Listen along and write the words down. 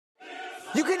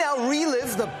You can now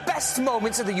relive the best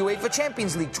moments of the UEFA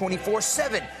Champions League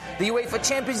 24/7. The UEFA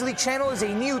Champions League channel is a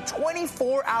new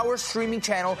 24-hour streaming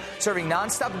channel serving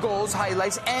non-stop goals,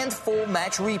 highlights, and full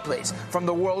match replays from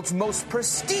the world's most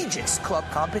prestigious club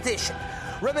competition.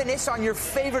 Reminisce on your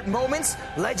favorite moments,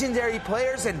 legendary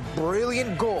players, and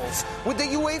brilliant goals with the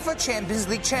UEFA Champions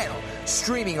League channel,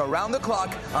 streaming around the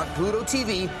clock on Pluto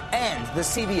TV and the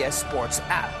CBS Sports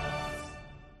app.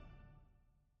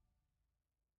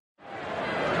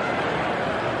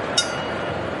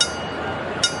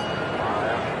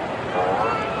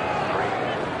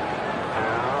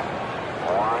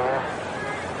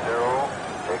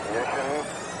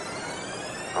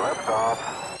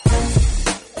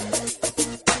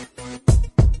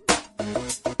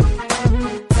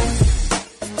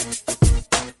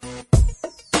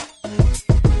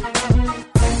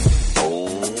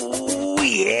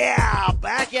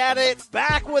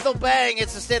 Back with a bang.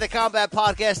 It's the State of Combat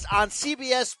podcast on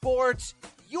CBS Sports,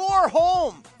 your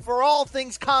home for all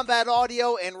things combat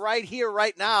audio, and right here,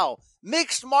 right now,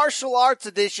 Mixed Martial Arts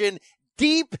Edition,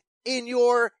 deep in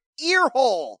your ear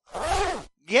hole.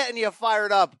 Getting you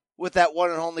fired up with that one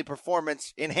and only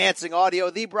performance enhancing audio.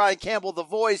 The Brian Campbell, the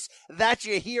voice that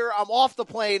you hear. I'm off the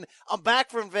plane. I'm back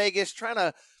from Vegas trying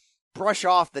to brush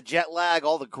off the jet lag,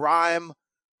 all the grime,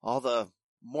 all the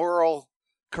moral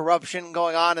corruption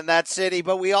going on in that city,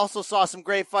 but we also saw some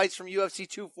great fights from UFC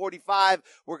 245.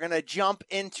 We're going to jump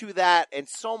into that and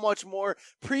so much more.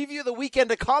 Preview the weekend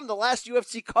to come, the last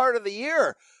UFC card of the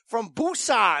year from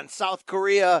Busan, South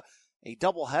Korea. A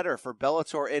doubleheader for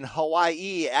Bellator in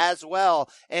Hawaii as well.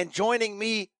 And joining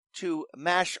me to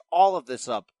mash all of this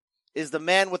up is the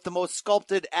man with the most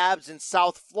sculpted abs in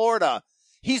South Florida.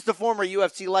 He's the former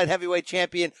UFC light heavyweight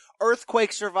champion,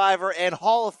 earthquake survivor, and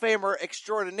Hall of Famer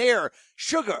extraordinaire,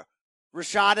 Sugar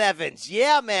Rashad Evans.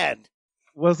 Yeah, man.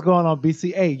 What's going on,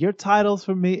 BC? Hey, your titles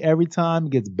for me every time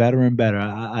gets better and better.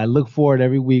 I look forward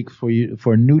every week for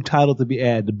a new title to be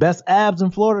added. The best abs in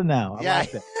Florida now. I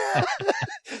like that.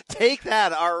 Take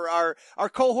that. Our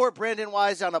cohort, Brandon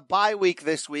Wise, on a bye week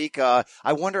this week. I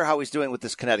wonder how he's doing with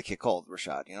this Connecticut cold,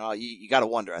 Rashad. You know, you got to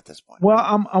wonder at this point. Well,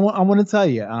 I want to tell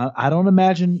you, I don't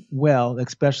imagine well,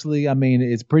 especially, I mean,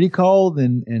 it's pretty cold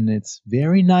and it's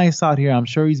very nice out here. I'm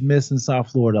sure he's missing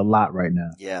South Florida a lot right now.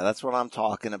 Yeah, that's what I'm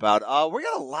talking about. We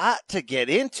got a lot to get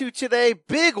into today.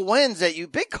 Big wins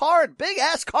big card, big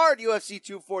ass card, UFC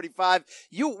 245.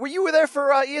 Were you there for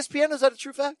ESPN? Is that a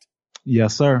true fact?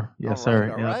 Yes, sir. Yes,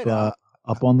 sir. All right.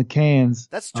 Up on the cans.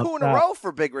 That's two in a row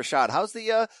for Big Rashad.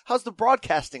 How's the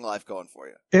broadcasting life going for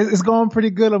you? It's going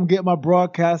pretty good. I'm getting my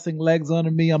broadcasting legs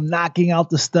under me. I'm knocking out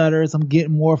the stutters. I'm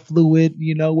getting more fluid,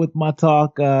 with my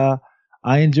talk. I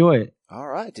enjoy it. All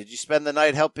right. Did you spend the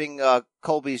night helping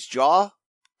Colby's jaw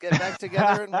get back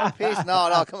together in one piece?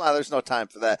 No, come on. There's no time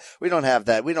for that. We don't have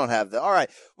that. All right.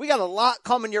 We got a lot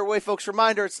coming your way, folks.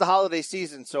 Reminder, it's the holiday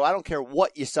season, so I don't care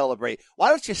what you celebrate. Why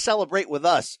don't you celebrate with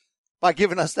us by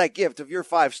giving us that gift of your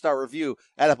 5-star review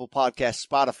at Apple Podcasts,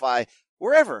 Spotify,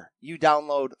 wherever you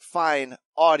download fine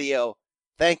audio.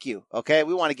 Thank you. Okay.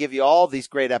 We want to give you all these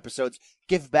great episodes.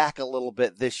 Give back a little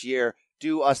bit this year.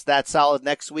 Do us that solid.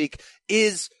 Next week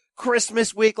is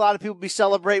Christmas week. A lot of people will be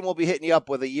celebrating. We'll be hitting you up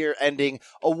with a year-ending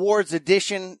awards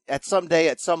edition at some day,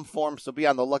 at some form, so be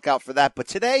on the lookout for that. But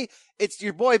today, it's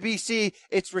your boy BC.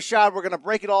 It's Rashad. We're going to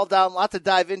break it all down. A lot to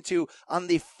dive into on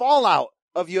the fallout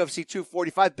of UFC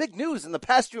 245. Big news in the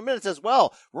past few minutes as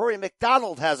well. Rory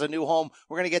McDonald has a new home.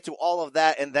 We're going to get to all of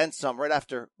that and then some right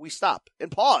after we stop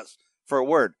and pause for a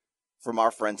word from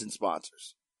our friends and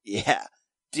sponsors. Yeah,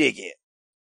 dig it.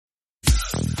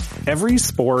 Every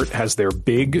sport has their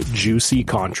big, juicy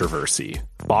controversy.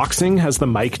 Boxing has the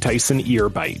Mike Tyson ear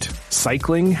bite.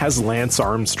 Cycling has Lance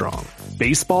Armstrong.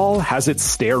 Baseball has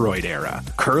its steroid era.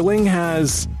 Curling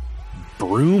has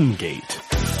Broomgate.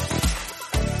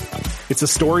 It's a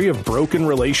story of broken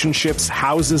relationships,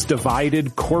 houses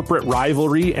divided, corporate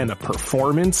rivalry, and a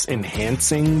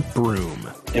performance-enhancing broom.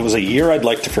 It was a year I'd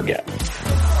like to forget.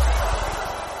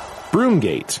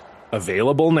 Broomgate.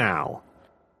 Available now.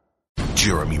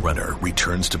 Jeremy Renner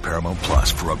returns to Paramount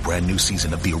Plus for a brand new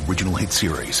season of the original hit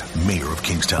series, Mayor of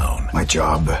Kingstown. My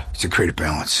job is to create a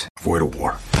balance, avoid a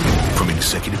war. From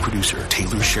executive producer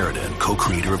Taylor Sheridan,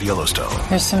 co-creator of Yellowstone.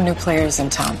 There's some new players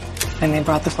in town, and they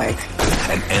brought the plague.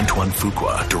 And Antoine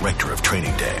Fuqua, director of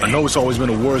Training Day. I know it's always been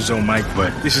a war zone, Mike,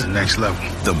 but this is next level.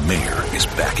 The Mayor is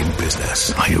back in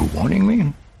business. Are you warning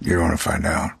me? You're going to find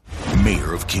out.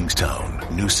 Mayor of Kingstown.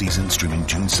 New season streaming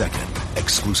June 2nd,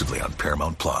 exclusively on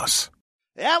Paramount Plus.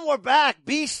 And we're back.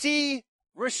 BC,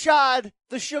 Rashad,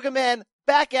 the Sugar Man,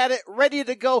 back at it, ready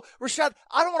to go. Rashad,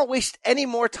 I don't want to waste any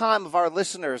more time of our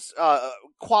listeners'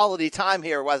 quality time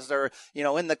here, as they're,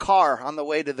 in the car on the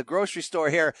way to the grocery store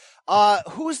here.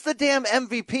 Who's the damn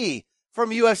MVP from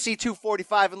UFC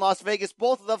 245 in Las Vegas?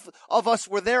 Both of us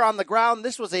were there on the ground.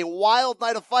 This was a wild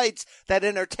night of fights that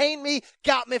entertained me,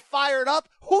 got me fired up.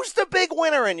 Who's the big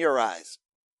winner in your eyes?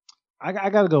 I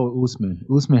got to go with Usman.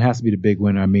 Usman has to be the big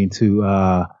winner. I mean,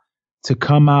 to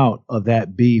come out of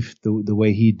that beef the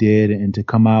way he did, and to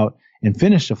come out and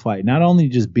finish the fight, not only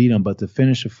just beat him, but to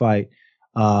finish the fight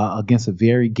against a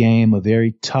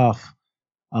very tough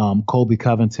Colby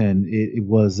Covington. It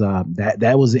was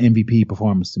that was an MVP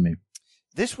performance to me.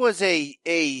 This was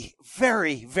a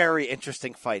very, very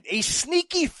interesting fight. A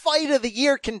sneaky fight of the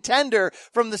year contender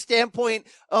from the standpoint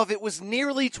of it was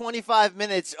nearly 25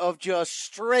 minutes of just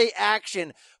straight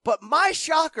action. But my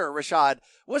shocker, Rashad,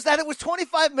 was that it was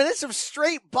 25 minutes of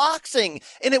straight boxing.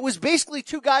 And it was basically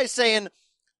two guys saying,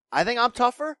 I think I'm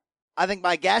tougher. I think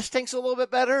my gas tank's a little bit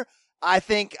better. I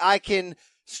think I can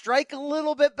strike a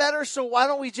little bit better. So why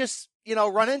don't we just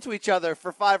run into each other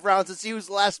for 5 rounds and see who's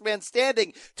the last man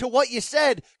standing. To what you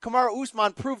said, Kamaru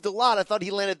Usman proved a lot. I thought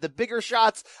he landed the bigger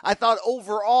shots. I thought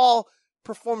overall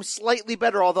performed slightly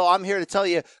better, although I'm here to tell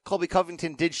you Colby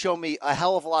Covington did show me a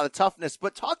hell of a lot of toughness.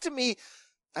 But talk to me.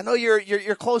 I know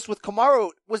you're close with Kamaru.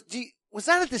 Was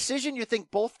that a decision you think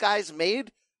both guys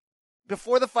made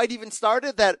before the fight even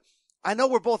started? That I know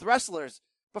we're both wrestlers,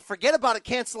 but forget about it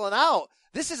canceling out.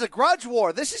 This is a grudge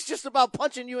war. This is just about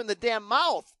punching you in the damn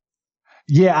mouth.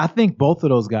 Yeah, I think both of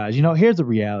those guys, here's the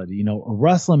reality. A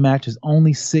wrestling match is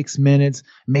only 6 minutes,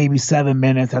 maybe 7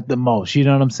 minutes at the most. You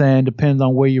know what I'm saying? Depends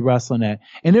on where you're wrestling at.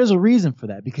 And there's a reason for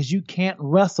that, because you can't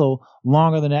wrestle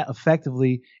longer than that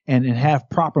effectively and have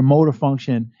proper motor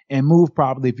function and move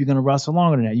properly if you're going to wrestle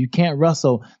longer than that. You can't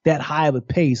wrestle that high of a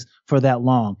pace for that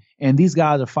long. And these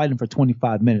guys are fighting for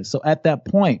 25 minutes. So at that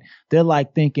point, they're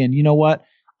like thinking, you know what?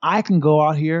 I can go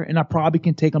out here and I probably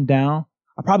can take them down.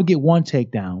 I'll probably get one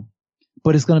takedown.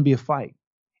 But it's going to be a fight.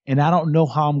 And I don't know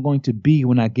how I'm going to be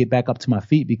when I get back up to my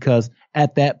feet, because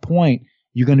at that point,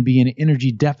 you're going to be in an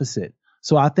energy deficit.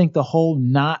 So I think the whole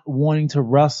not wanting to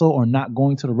wrestle or not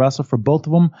going to the wrestle for both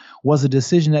of them was a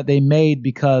decision that they made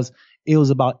because it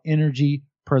was about energy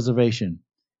preservation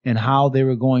and how they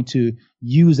were going to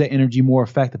use that energy more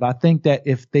effective. I think that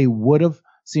if they would have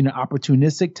seen an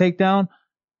opportunistic takedown,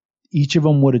 each of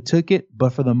them would have took it.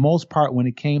 But for the most part, when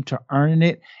it came to earning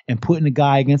it and putting the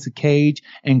guy against the cage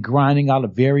and grinding out a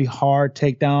very hard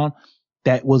takedown,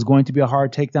 that was going to be a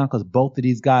hard takedown because both of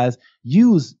these guys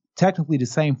use technically the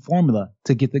same formula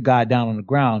to get the guy down on the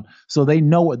ground. So they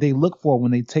know what they look for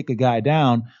when they take a guy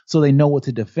down, so they know what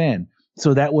to defend.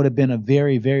 So that would have been a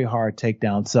very, very hard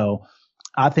takedown. So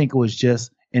I think it was just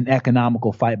an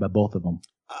economical fight by both of them.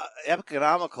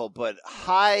 Economical, but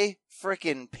high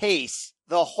freaking pace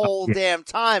the whole damn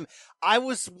time. I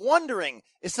was wondering,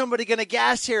 is somebody going to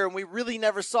gas here? And we really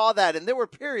never saw that. And there were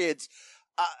periods,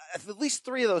 at least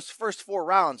 3 of those first 4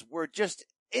 rounds were just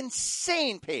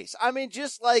insane pace. I mean,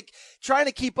 just like trying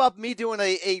to keep up me doing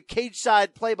a cage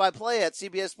side play-by-play at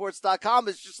CBSSports.com.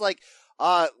 It's just like,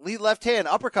 lead left hand,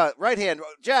 uppercut, right hand,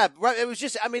 jab. Right. It was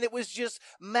just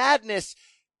madness.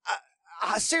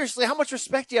 Seriously, how much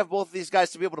respect do you have both of these guys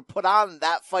to be able to put on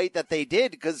that fight that they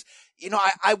did? Because,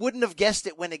 I wouldn't have guessed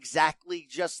it went exactly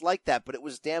just like that, but it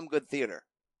was damn good theater.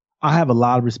 I have a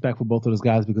lot of respect for both of those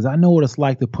guys because I know what it's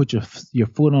like to put your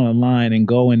foot on the line and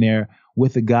go in there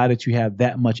with a guy that you have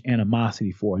that much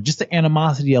animosity for. Just the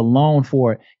animosity alone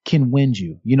for it can win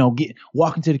you.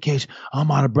 Walk into the cage, I'm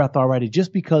out of breath already,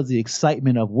 just because the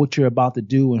excitement of what you're about to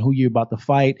do and who you're about to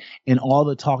fight and all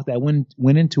the talk that went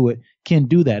into it can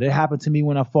do that. It happened to me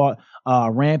when I fought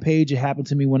Rampage. It happened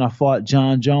to me when I fought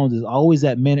John Jones. There's always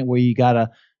that minute where you got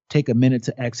to take a minute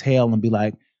to exhale and be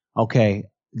like, okay,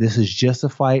 this is just a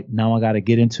fight. Now I got to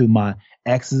get into my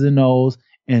X's and O's,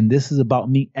 and this is about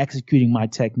me executing my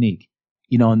technique.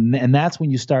 And that's when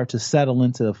you start to settle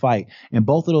into the fight. And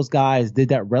both of those guys did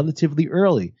that relatively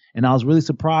early. And I was really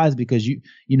surprised because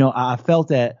I felt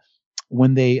that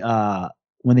when they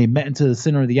met into the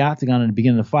center of the octagon in the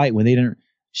beginning of the fight, when they didn't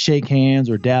shake hands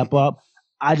or dap up,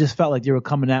 I just felt like they were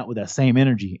coming out with that same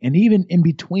energy. And even in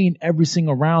between every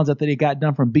single rounds after they got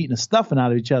done from beating the stuffing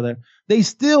out of each other, they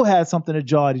still had something to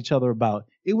jaw at each other about.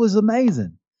 It was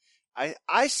amazing.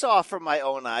 I saw from my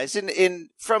own eyes, and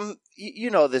from,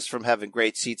 this from having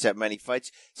great seats at many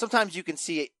fights, sometimes you can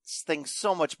see things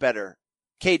so much better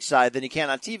cage side than you can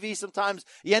on TV. Sometimes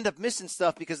you end up missing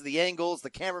stuff because of the angles,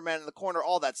 the cameraman in the corner,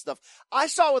 all that stuff. I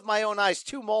saw with my own eyes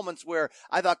 2 moments where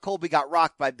I thought Colby got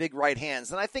rocked by big right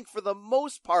hands. And I think for the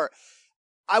most part,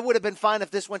 I would have been fine if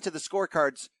this went to the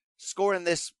scorecards scoring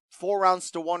this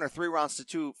 4-1 or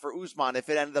 3-2 for Usman if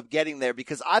it ended up getting there,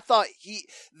 because I thought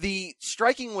the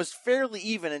striking was fairly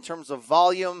even in terms of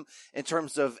volume, in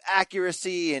terms of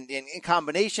accuracy and in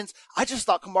combinations. I just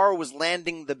thought Kamaru was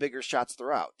landing the bigger shots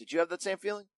throughout. Did you have that same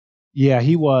feeling? Yeah,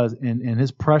 he was, and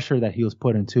his pressure that he was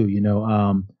put into,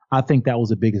 I think that was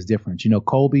the biggest difference.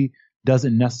 Colby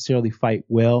doesn't necessarily fight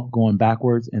well going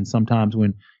backwards, and sometimes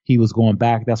when he was going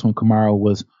back, that's when Kamaru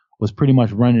was pretty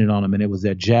much running it on him, and it was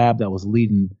that jab that was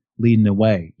leading the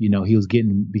way. He was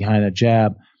getting behind that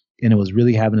jab, and it was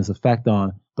really having its effect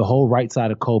on the whole right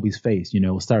side of Colby's face. It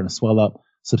was starting to swell up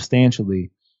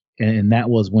substantially, and that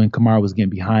was when Kamaru was getting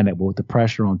behind it, but with the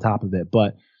pressure on top of it.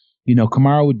 But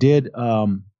Kamaru did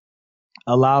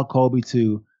allow Colby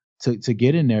to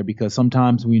get in there, because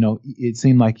sometimes it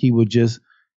seemed like he would just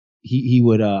he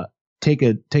would take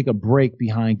a break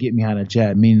getting behind a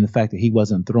jab, meaning the fact that he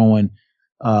wasn't throwing.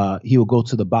 He would go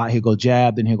to the body, he'll go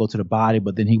jab, then he'll go to the body,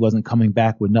 but then he wasn't coming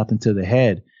back with nothing to the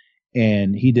head.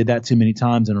 And he did that too many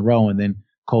times in a row. And then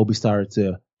Colby started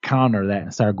to counter that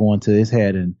and started going to his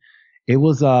head. And it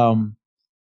was amazing.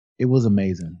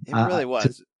 It really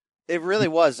was. It really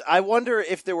was. I wonder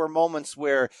if there were moments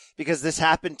where, because this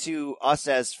happened to us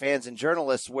as fans and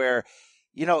journalists, where,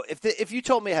 if you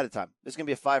told me ahead of time, there's going to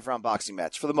be a 5-round boxing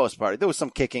match, for the most part, there was some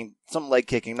kicking, some leg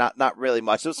kicking, not really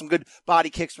much. There was some good body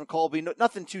kicks from Colby,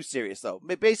 nothing too serious though.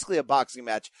 Basically a boxing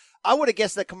match. I would have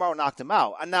guessed that Kamaru knocked him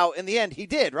out. And now in the end he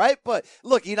did, right? But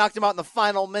look, he knocked him out in the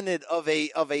final minute of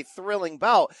a thrilling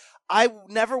bout. I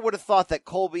never would have thought that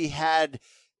Colby had,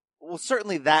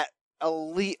 certainly that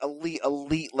elite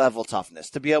level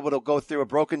toughness to be able to go through a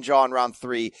broken jaw in round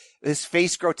 3, his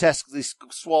face grotesquely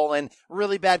swollen,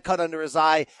 really bad cut under his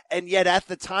eye, and yet at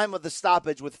the time of the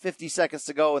stoppage with 50 seconds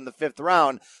to go in the 5th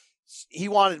round, he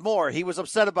wanted more. He was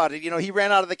upset about it. He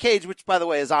ran out of the cage, which by the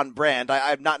way is on brand.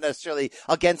 I'm not necessarily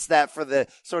against that for the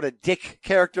sort of dick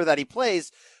character that he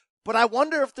plays, but I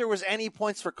wonder if there was any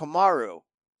points for Kamaru,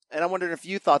 and I wondered if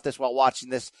you thought this while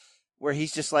watching this, where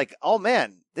he's just like, oh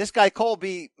man, this guy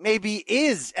Colby maybe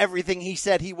is everything he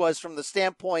said he was from the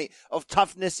standpoint of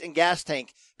toughness and gas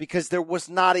tank, because there was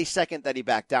not a second that he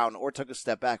backed down or took a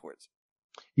step backwards.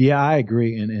 Yeah, I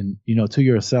agree. And to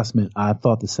your assessment, I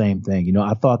thought the same thing.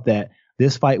 I thought that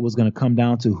this fight was going to come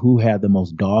down to who had the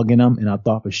most dog in him. And I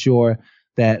thought for sure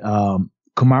that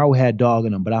Kamaru had dog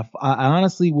in him. But I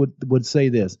honestly would say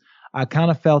this. I kind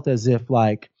of felt as if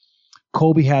like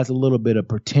Colby has a little bit of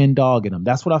pretend dog in him.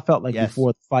 That's what I felt like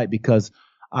before the fight, because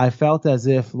I felt as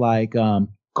if like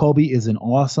Colby is an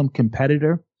awesome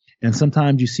competitor. And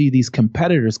sometimes you see these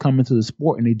competitors come into the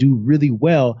sport and they do really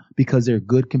well because they're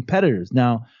good competitors.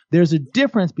 Now, there's a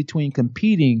difference between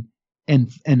competing and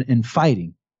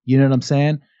fighting. You know what I'm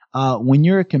saying? When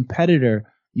you're a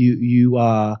competitor,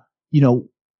 you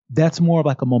that's more of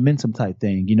like a momentum type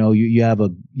thing. You have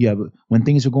when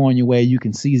things are going your way, you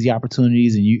can seize the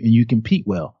opportunities and you compete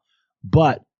well.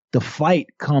 But the fight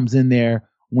comes in there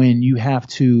when you have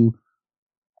to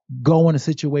go in a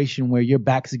situation where your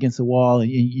back's against the wall and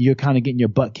you're kind of getting your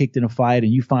butt kicked in a fight,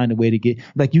 and you find a way to get,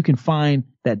 like, you can find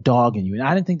that dog in you. And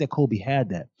I didn't think that Colby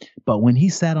had that. But when he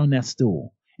sat on that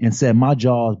stool and said, my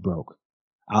jaw is broke,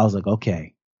 I was like,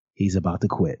 okay, he's about to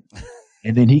quit.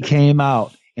 And then he came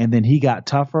out and then he got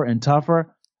tougher and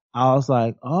tougher. I was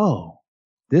like, oh,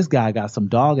 this guy got some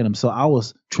dog in him. So I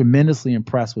was tremendously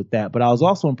impressed with that. But I was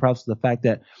also impressed with the fact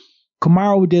that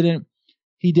Kamaru didn't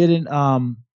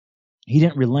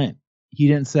relent. He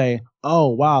didn't say, oh,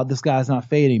 wow, this guy's not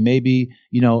fading, maybe,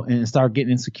 and start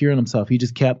getting insecure in himself. He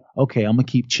just kept, okay, I'm going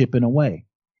to keep chipping away.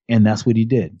 And that's what he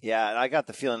did. Yeah, and I got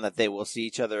the feeling that they will see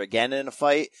each other again in a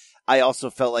fight. I also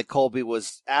felt like Colby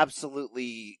was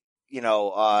absolutely,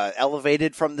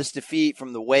 elevated from this defeat,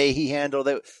 from the way he handled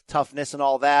it, toughness and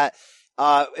all that.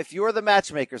 If you're the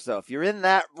matchmakers, though, if you're in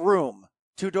that room,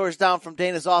 2 doors down from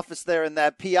Dana's office there in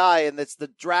that PI, and it's the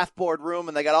draft board room,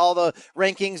 and they got all the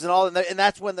rankings and all, and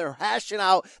that's when they're hashing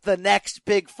out the next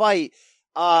big fight.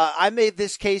 I made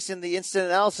this case in the instant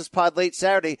analysis pod late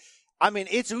Saturday. I mean,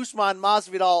 it's Usman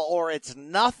Masvidal or it's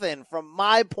nothing from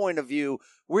my point of view.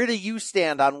 Where do you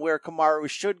stand on where Kamaru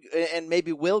should and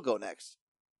maybe will go next?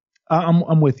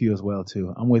 I'm with you as well,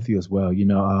 too. I'm with you as well.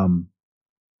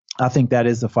 I think that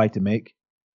is the fight to make.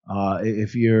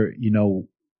 If you're,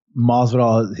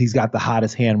 Masvidal, he's got the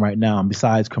hottest hand right now,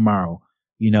 besides Kamaru,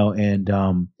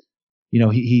 and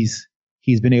he's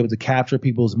been able to capture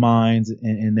people's minds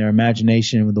and their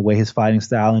imagination with the way his fighting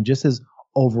style and just his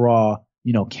overall,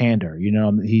 candor.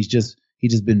 He's just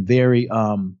been very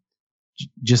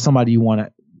just somebody you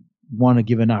want to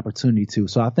give an opportunity to.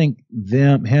 So I think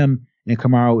him and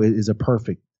Kamaru is a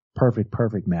perfect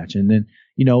perfect match. And then,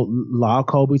 allow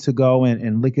Colby to go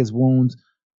and lick his wounds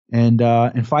and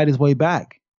fight his way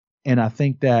back. And I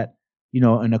think that,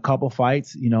 in a couple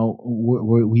fights,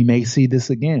 we may see this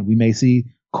again. We may see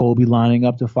Colby lining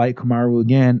up to fight Kamaru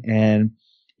again. And,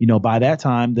 by that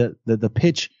time, the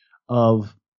pitch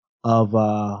of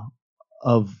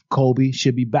Colby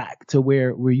should be back to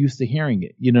where we're used to hearing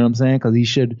it. You know what I'm saying? Because he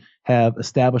should have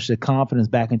established the confidence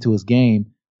back into his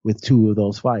game with 2 of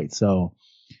those fights. So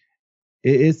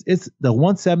it's the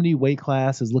 170 weight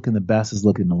class is looking the best it's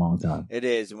looked in a long time. It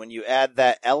is. And when you add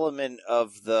that element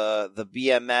of the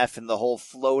BMF and the whole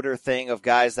floater thing of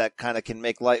guys that kind of can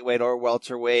make lightweight or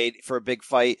welterweight for a big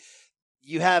fight,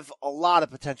 you have a lot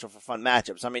of potential for fun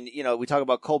matchups. I mean, we talk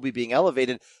about Colby being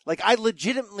elevated. Like, I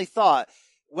legitimately thought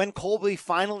when Colby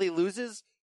finally loses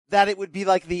that it would be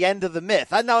like the end of the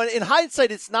myth. Now, in hindsight,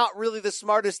 it's not really the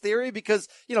smartest theory because,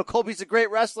 Colby's a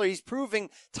great wrestler. He's proving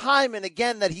time and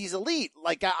again that he's elite.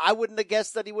 Like, I wouldn't have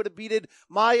guessed that he would have beaten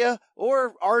Maia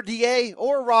or RDA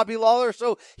or Robbie Lawler.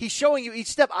 So he's showing you each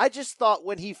step. I just thought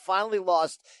when he finally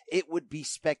lost, it would be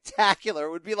spectacular.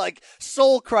 It would be like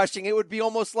soul crushing. It would be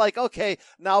almost like, okay,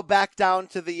 now back down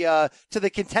to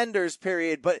the contenders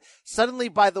period. But suddenly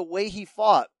by the way he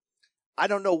fought, I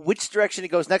don't know which direction he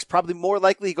goes next. Probably more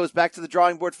likely he goes back to the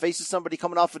drawing board, faces somebody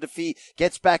coming off a defeat,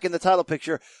 gets back in the title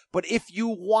picture. But if you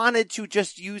wanted to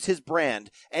just use his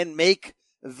brand and make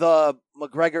the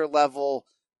McGregor level,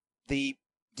 the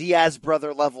Diaz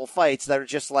brother level fights that are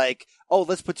just like, oh,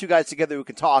 let's put 2 guys together who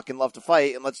can talk and love to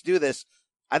fight and let's do this,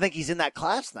 I think he's in that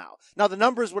class now. Now, the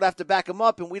numbers would have to back him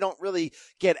up, and we don't really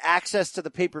get access to the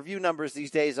pay-per-view numbers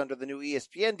these days under the new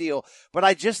ESPN deal. But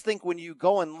I just think when you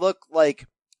go and look like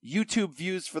YouTube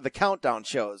views for the countdown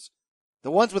shows,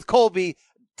 the ones with Colby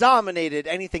dominated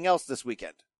anything else this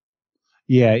weekend.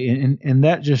 Yeah, and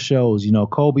that just shows,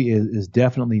 Colby is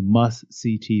definitely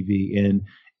must-see TV. And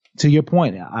to your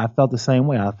point, I felt the same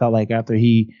way. I felt like after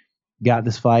he got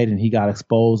this fight and he got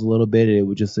exposed a little bit, it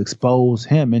would just expose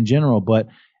him in general. But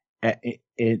to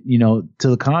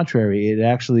the contrary, it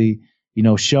actually,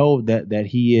 showed that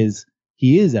he is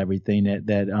everything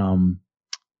that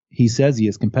he says he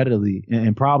is competitively,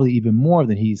 and probably even more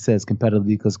than he says competitively,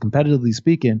 because competitively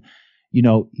speaking,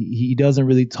 he doesn't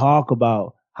really talk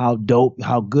about how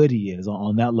good he is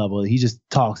on that level. He just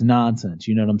talks nonsense.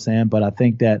 You know what I'm saying? But I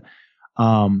think that,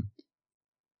 all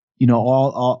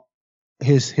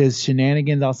his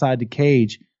shenanigans outside the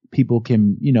cage, people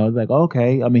can, like,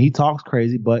 okay, I mean, he talks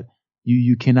crazy, but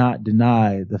you cannot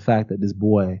deny the fact that this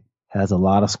boy has a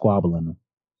lot of squabble in him.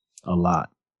 A lot.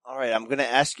 All right, I'm going to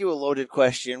ask you a loaded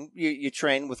question. You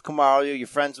train with Kamaru, you're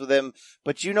friends with him,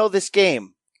 but this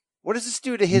game. What does this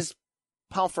do to his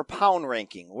pound-for-pound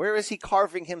ranking? Where is he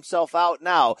carving himself out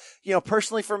now?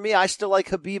 Personally for me, I still like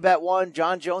Khabib at 1,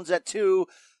 John Jones at 2.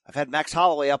 I've had Max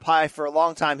Holloway up high for a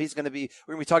long time. We're going to be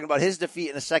talking about his defeat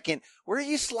in a second. Where are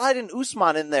you sliding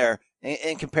Usman in there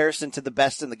in comparison to the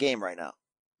best in the game right now?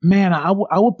 Man, I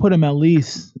would put him at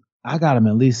least. I got him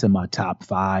at least in my top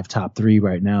 5, top 3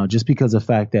 right now, just because of the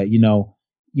fact that, he's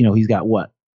got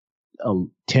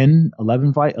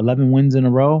 11 wins in a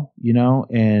row,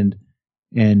 and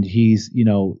he's,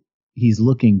 he's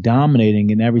looking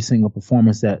dominating in every single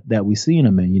performance that we seen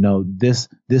him in. This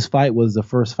fight was the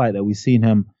first fight that we seen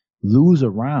him lose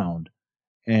a round.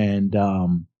 And,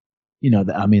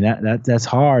 that's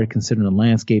hard considering the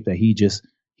landscape that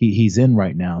he's in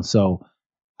right now. So,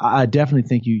 I definitely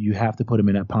think you have to put him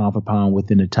in that pound for pound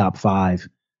within the top 5.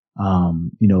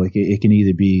 It can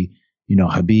either be,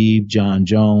 Khabib, John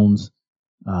Jones,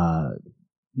 Kamaru,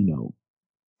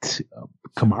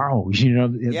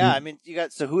 Yeah, I mean, you got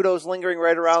Cejudo's lingering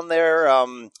right around there.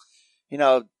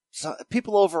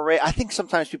 People overrate. I think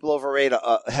sometimes people overrate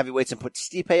heavyweights and put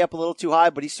Stipe up a little too high,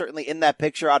 but he's certainly in that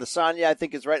picture. Adesanya, I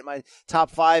think, is right in my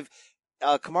top 5.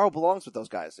 Kamaru belongs with those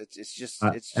guys. It's just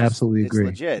absolutely agree.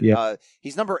 It's legit. Yeah.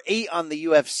 He's number 8 on the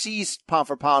UFC's pound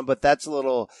for pound, but that's a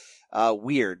little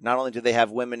weird. Not only do they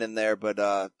have women in there, but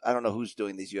I don't know who's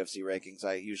doing these UFC rankings.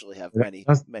 I usually have many.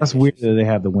 That's weird that they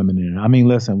have the women in it. I mean,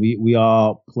 listen, we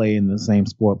all play in the same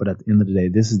sport, but at the end of the day,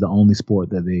 this is the only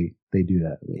sport that they do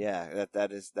that with. Yeah,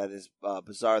 that is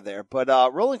bizarre there. But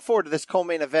rolling forward to this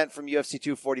co-main event from UFC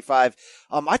 245,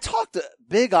 I talked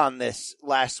big on this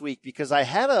last week because I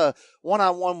had a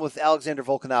one-on-one with Alexander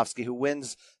Volkanovski, who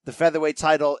wins the featherweight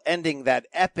title, ending that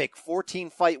epic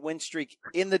 14-fight win streak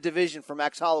in the division for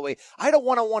Max Holloway. I had a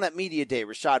one-on-one at Media Day,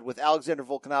 Rashad, with Alexander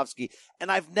Volkanovski,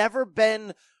 and I've never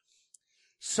been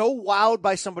so wowed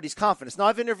by somebody's confidence. Now,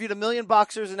 I've interviewed a million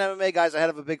boxers and MMA guys ahead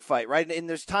of a big fight, right? And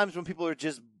there's times when people are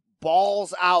just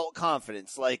balls out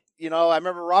confidence. Like, I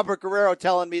remember Robert Guerrero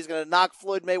telling me he's going to knock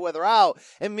Floyd Mayweather out,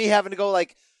 and me having to go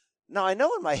like, now, I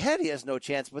know in my head he has no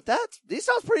chance, but he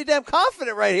sounds pretty damn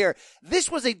confident right here.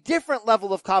 This was a different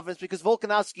level of confidence because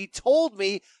Volkanovski told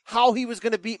me how he was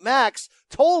going to beat Max,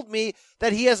 told me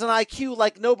that he has an IQ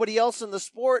like nobody else in the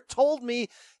sport, told me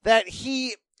that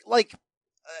he,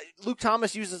 Luke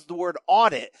Thomas uses the word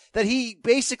audit, that he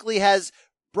basically has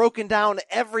broken down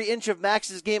every inch of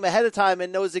Max's game ahead of time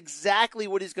and knows exactly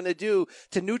what he's going to do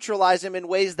to neutralize him in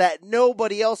ways that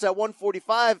nobody else at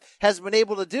 145 has been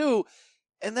able to do.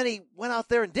 And then he went out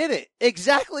there and did it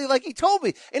exactly like he told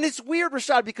me. And it's weird,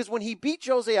 Rashad, because when he beat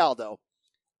Jose Aldo,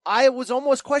 I was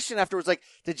almost questioning afterwards, like,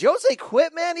 did Jose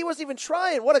quit, man? He wasn't even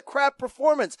trying. What a crap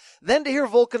performance. Then to hear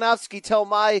Volkanovski tell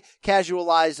my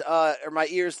casual eyes, or my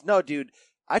ears, no, dude,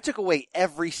 I took away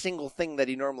every single thing that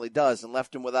he normally does and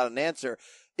left him without an answer.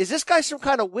 Is this guy some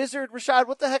kind of wizard, Rashad?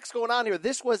 What the heck's going on here?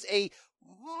 This was a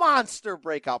monster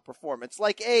breakout performance.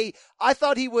 I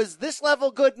thought he was this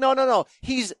level good. No.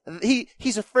 He's a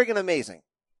friggin' amazing.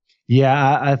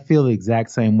 Yeah, I feel the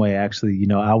exact same way. Actually,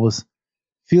 I was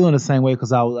feeling the same way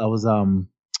because I was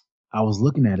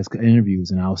looking at his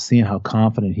interviews and I was seeing how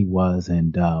confident he was,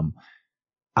 and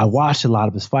I watched a lot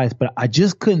of his fights, but I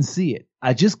just couldn't see it.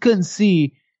 I just couldn't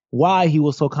see why he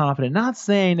was so confident. Not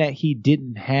saying that he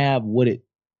didn't have the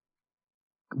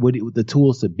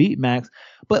tools to beat Max,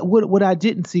 but what I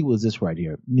didn't see was this right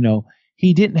here.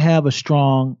 He didn't have a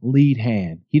strong lead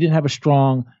hand. He didn't have a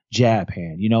strong jab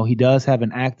hand. He does have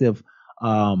an active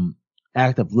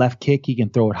left kick. He can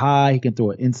throw it high. He can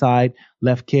throw it inside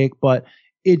left kick, but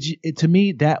it to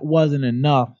me, that wasn't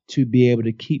enough to be able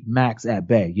to keep Max at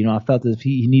bay. I felt as if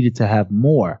he needed to have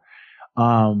more.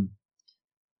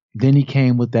 Then he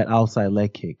came with that outside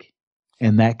leg kick,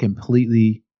 and that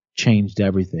completely changed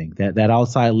everything. That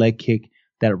outside leg kick,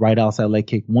 that right outside leg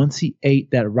kick, once he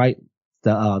ate that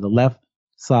the left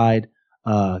side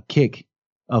kick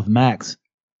of Max,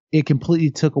 it completely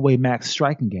took away Max's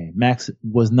striking game. Max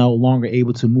was no longer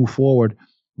able to move forward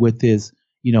with his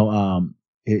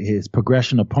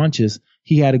progression of punches.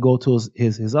 He had to go to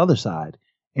his other side.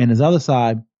 And his other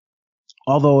side,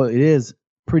 although it is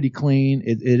pretty clean,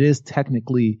 it is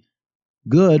technically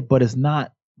good, but it's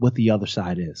not what the other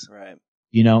side is. Right.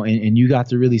 And you got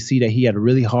to really see that he had a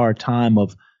really hard time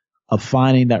of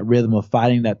finding that rhythm, of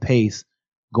fighting that pace,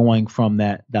 going from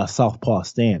that southpaw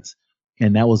stance.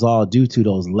 And that was all due to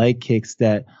those leg kicks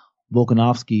that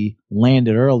Volkanovski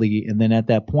landed early. And then at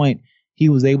that point, he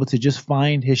was able to just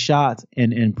find his shots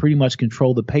and pretty much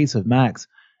control the pace of Max.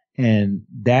 And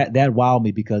that wowed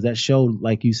me because that showed,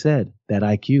 like you said, that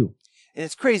IQ. And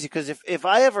it's crazy because if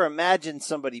I ever imagined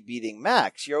somebody beating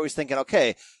Max, you're always thinking,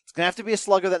 okay, it's going to have to be a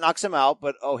slugger that knocks him out.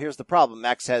 But, here's the problem.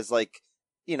 Max has an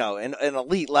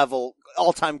elite level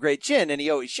all-time great chin, and he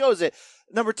always shows it.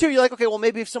 Number two, you're like, okay, well,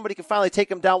 maybe if somebody can finally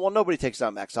take him down, well, nobody takes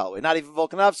down Max Holloway, not even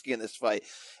Volkanovski in this fight.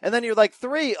 And then you're like,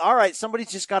 three, all right,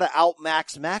 somebody's just got to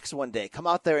out-max Max one day. Come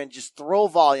out there and just throw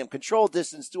volume, control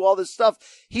distance, do all this stuff.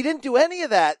 He didn't do any of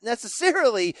that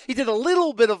necessarily. He did a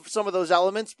little bit of some of those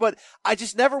elements, but I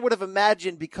just never would have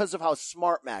imagined because of how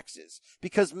smart Max is.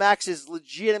 Because Max is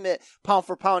legitimate pound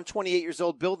for pound, 28 years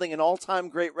old, building an all-time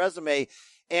great resume.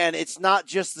 And it's not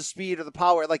just the speed or the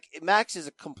power. Like, Max is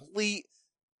a complete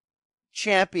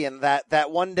champion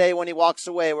that one day when he walks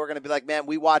away, we're going to be like, man,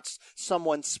 we watched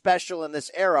someone special in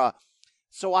this era.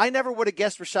 So I never would have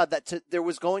guessed, Rashad, that there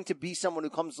was going to be someone who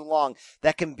comes along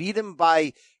that can beat him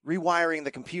by rewiring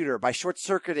the computer, by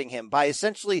short-circuiting him, by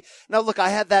essentially, now look, I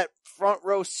had that front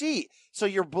row seat. So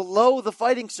you're below the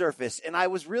fighting surface, and I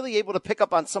was really able to pick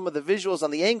up on some of the visuals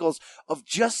on the angles of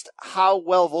just how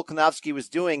well Volkanovski was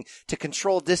doing to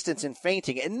control distance and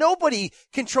feinting. And nobody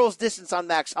controls distance on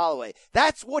Max Holloway.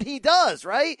 That's what he does,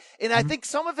 right? And I think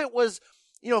some of it was,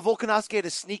 Volkanovski had a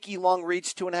sneaky long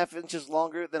reach, 2.5 inches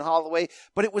longer than Holloway,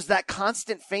 but it was that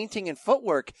constant feinting and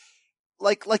footwork.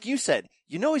 Like you said,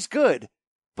 he's good.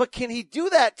 But can he do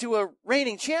that to a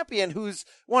reigning champion who's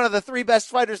one of the 3 best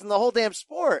fighters in the whole damn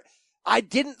sport? I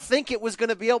didn't think it was going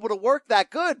to be able to work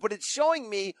that good, but it's showing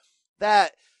me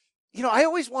that, I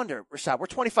always wonder, Rashad, we're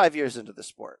 25 years into the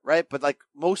sport, right? But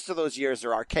most of those years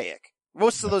are archaic.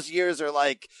 Most of those years are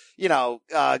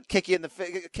kick you in the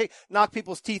face, knock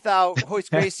people's teeth out. Royce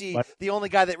Gracie, the only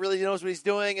guy that really knows what he's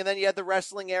doing. And then you had the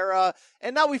wrestling era.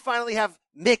 And now we finally have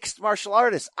mixed martial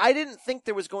artists. I didn't think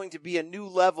there was going to be a new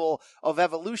level of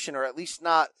evolution, or at least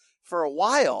not for a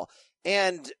while.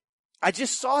 And I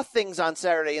just saw things on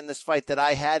Saturday in this fight that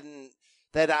I hadn't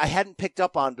that I hadn't picked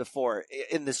up on before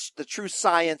in the true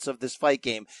science of this fight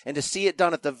game, and to see it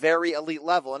done at the very elite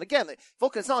level. And again,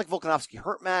 it's not like Volkanovski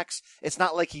hurt Max. It's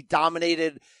not like he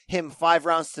dominated him 5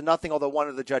 rounds to nothing, although one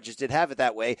of the judges did have it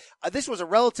that way. This was a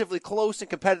relatively close and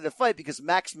competitive fight because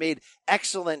Max made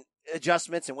excellent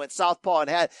adjustments and went southpaw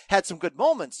and had some good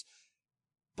moments.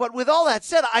 But with all that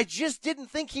said, I just didn't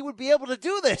think he would be able to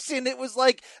do this. And it was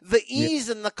like the ease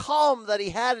and the calm that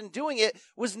he had in doing it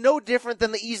was no different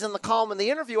than the ease and the calm in the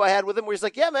interview I had with him where he's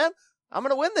like, yeah, man, I'm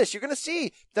going to win this. You're going to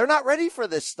see. They're not ready for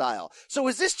this style. So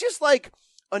is this just like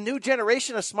a new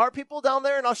generation of smart people down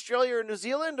there in Australia or New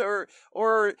Zealand?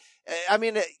 Or I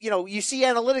mean, you see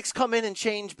analytics come in and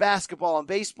change basketball and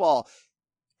baseball.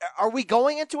 Are we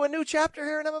going into a new chapter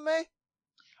here in MMA?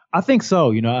 I think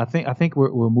so. I think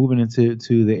we're moving into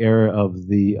the era of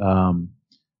the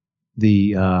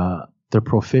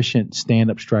proficient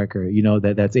stand-up striker.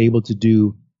 That's able to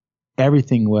do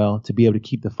everything well, to be able to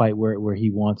keep the fight where he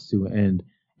wants to.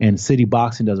 And City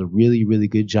Boxing does a really, really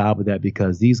good job of that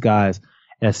because these guys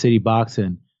at City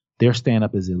Boxing, their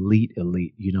stand-up is elite.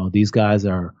 These guys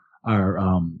are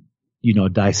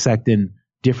dissecting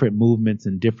different movements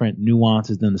and different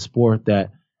nuances in the sport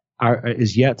that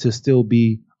is yet to still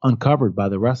be uncovered by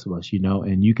the rest of us,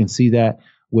 and you can see that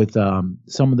with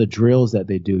some of the drills that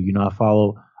they do. I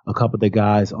follow a couple of the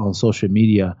guys on social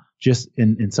media just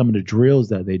in some of the drills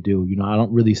that they do. I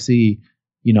don't really see,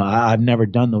 I've never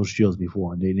done those drills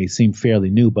before. They seem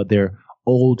fairly new, but they're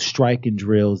old striking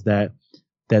drills that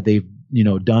they've,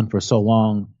 done for so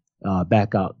long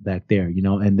back there,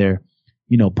 and they're,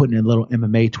 putting a little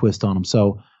MMA twist on them.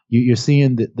 So you're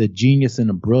seeing the genius and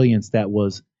the brilliance that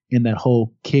was in that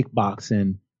whole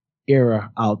kickboxing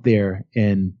era out there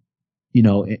in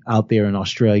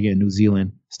Australia and New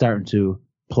Zealand starting to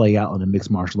play out in the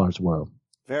mixed martial arts world.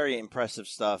 Very impressive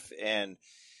stuff. And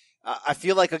I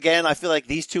feel like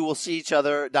these two will see each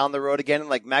other down the road again. And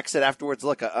like Max said afterwards,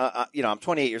 look, I'm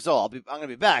 28 years old. I'm going to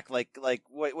be back. Like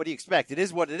what do you expect? It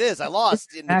is what it is. I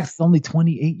lost. Max is only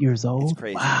 28 years old. It's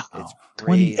crazy. Wow. It's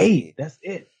crazy. 28. That's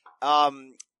it.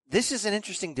 This is an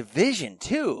interesting division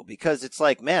too, because it's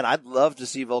like, man, I'd love to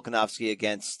see Volkanovski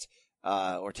against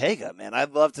Ortega, man.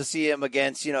 I'd love to see him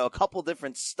against, a couple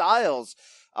different styles.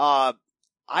 I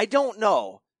don't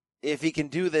know if he can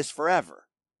do this forever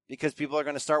because people are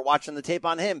going to start watching the tape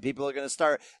on him. People are going to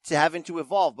start having to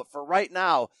evolve. But for right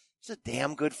now, he's a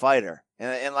damn good fighter.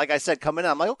 And like I said, coming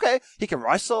in, I'm like, okay, he can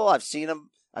wrestle. I've seen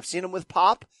him with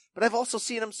pop, but I've also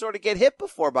seen him sort of get hit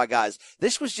before by guys.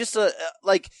 This was just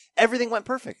everything went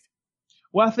perfect.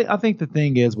 Well, I think the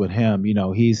thing is with him,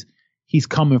 he's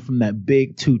coming from that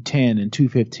big 210 and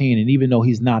 215. And even though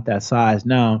he's not that size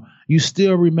now, you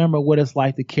still remember what it's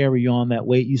like to carry on that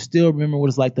weight. You still remember what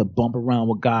it's like to bump around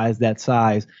with guys that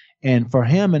size. And for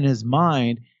him in his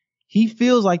mind, he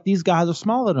feels like these guys are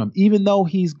smaller than him, even though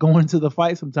he's going to the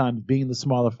fight sometimes being the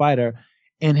smaller fighter.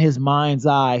 In his mind's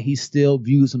eye, he still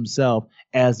views himself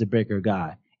as the bigger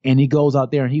guy. And he goes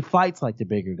out there and he fights like the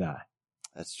bigger guy.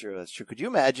 That's true. Could you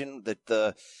imagine that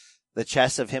the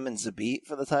chess of him and Zabit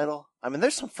for the title? I mean,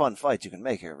 there's some fun fights you can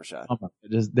make here, Rashad.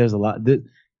 There's a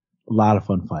lot of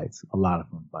fun fights.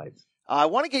 I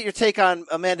want to get your take on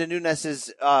Amanda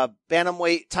Nunes'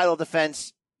 bantamweight title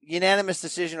defense, unanimous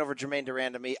decision over Germaine de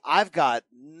Randamie. I've got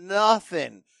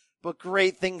nothing but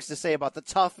great things to say about the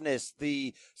toughness,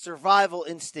 the survival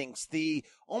instincts,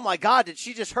 oh my God, did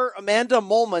she just hurt Amanda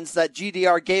moments that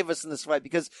GDR gave us in this fight,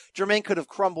 because Germaine could have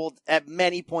crumbled at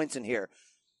many points in here.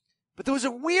 But there was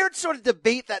a weird sort of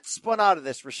debate that spun out of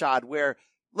this, Rashad, where,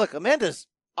 look, Amanda's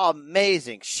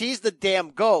amazing. She's the damn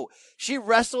GOAT. She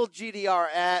wrestled GDR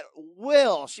at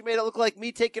will. She made it look like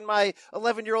me taking my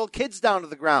 11-year-old kids down to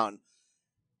the ground.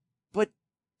 But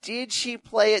did she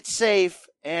play it safe?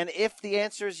 And if the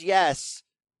answer is yes,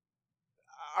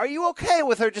 are you okay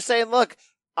with her just saying, look,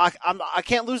 I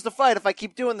can't lose the fight if I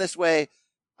keep doing this way.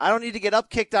 I don't need to get up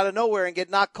kicked out of nowhere and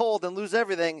get knocked cold and lose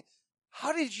everything.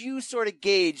 How did you sort of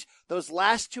gauge those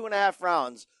last 2.5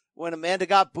 rounds when Amanda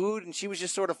got booed and she was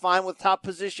just sort of fine with top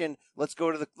position? Let's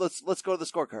go to the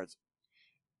scorecards.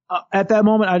 At that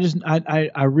moment,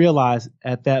 I realized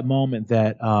at that moment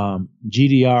that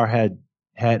GDR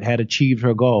had achieved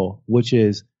her goal, which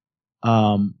is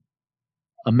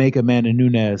make Amanda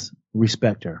Nunes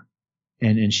respect her,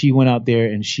 and she went out there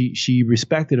and she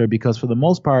respected her because for the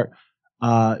most part,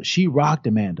 she rocked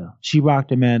Amanda. She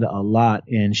rocked Amanda a lot,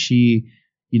 and she,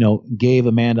 gave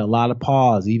Amanda a lot of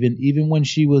pause. Even when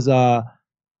she was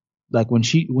when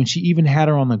she even had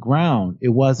her on the ground, it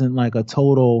wasn't like a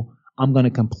total I'm going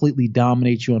to completely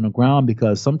dominate you on the ground,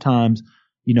 because sometimes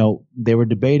they were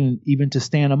debating even to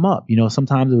stand him up.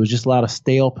 Sometimes it was just a lot of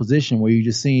stale position where you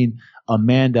just seen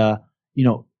Amanda,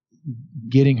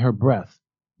 getting her breath,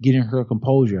 getting her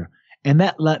composure. And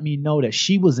that let me know that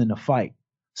she was in the fight.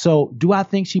 So do I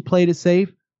think she played it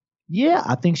safe? Yeah,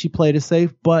 I think she played it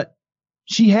safe, but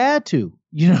she had to.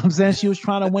 You know what I'm saying? She was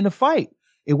trying to win the fight.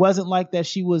 It wasn't like that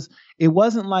she was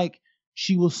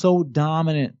so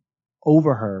dominant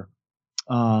over her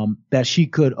that she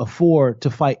could afford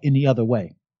to fight any other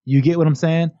way. You get what I'm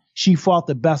saying? She fought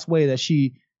the best way that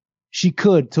she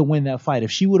could to win that fight.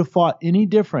 If she would have fought any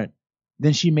different,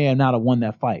 then she may have not have won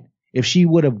that fight. If she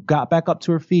would have got back up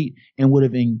to her feet and would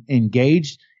have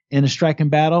engaged in a striking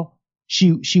battle,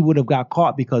 she would have got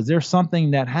caught, because there's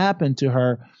something that happened to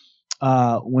her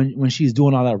when she's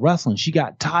doing all that wrestling. She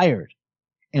got tired,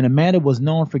 and Amanda was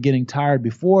known for getting tired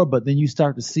before, but then you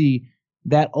start to see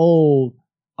that old,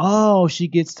 she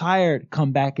gets tired,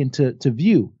 come back into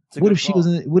view. What if she was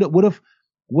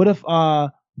what if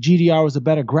GDR was a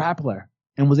better grappler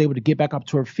and was able to get back up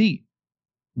to her feet?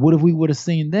 What if we would have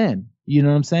seen then? You know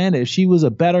what I'm saying? If she was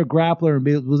a better grappler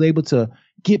and was able to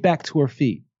get back to her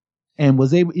feet and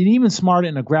was able, and even smarter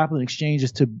in the grappling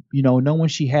exchanges to, know when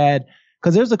she had,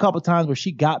 because there's a couple of times where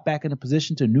she got back in a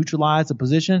position to neutralize the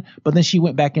position, but then she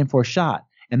went back in for a shot.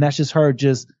 And that's just her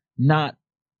just not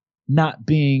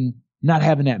having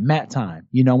that mat time.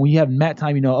 When you have mat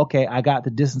time, okay, I got the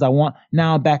distance I want.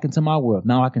 Now I'm back into my world.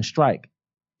 Now I can strike.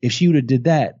 If she would have did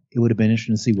that, it would have been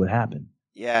interesting to see what happened.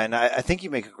 Yeah, and I think you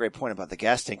make a great point about the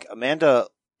gas tank. Amanda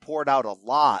poured out a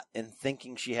lot in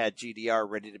thinking she had GDR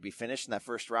ready to be finished in that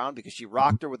first round, because she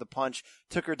rocked her with a punch,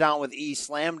 took her down with ease,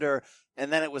 slammed her,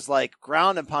 and then it was like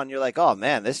ground and pound. You're like, oh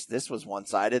man, this was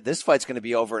one-sided. This fight's going to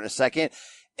be over in a second.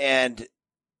 And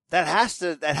that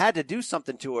had to do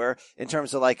something to her in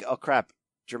terms of like, oh crap,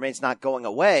 Germaine's not going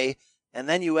away. And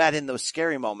then you add in those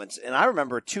scary moments. And I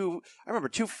remember two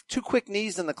quick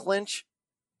knees in the clinch,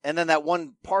 and then that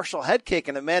one partial head kick,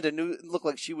 and Amanda looked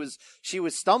like she was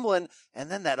stumbling,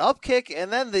 and then that up kick,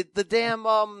 and then the damn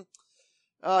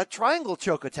triangle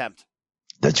choke attempt.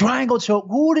 The triangle choke.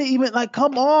 Who would have even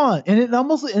come on? And it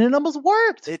almost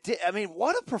worked. It did. I mean,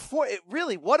 what a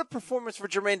performance for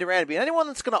Germaine de Randamie. And anyone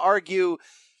that's going to argue,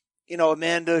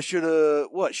 Amanda should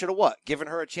have given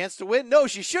her a chance to win? No,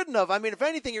 she shouldn't have. I mean, if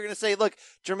anything, you're going to say, look,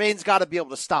 Germaine's got to be able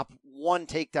to stop one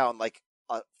takedown,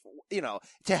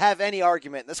 to have any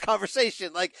argument in this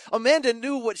conversation. Like, Amanda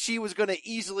knew what she was going to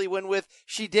easily win with.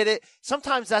 She did it.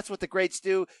 Sometimes that's what the greats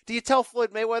do. Do you tell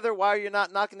Floyd Mayweather, why are you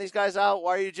not knocking these guys out?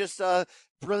 Why are you just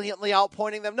brilliantly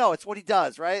outpointing them? No, it's what he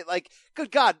does, right? Like,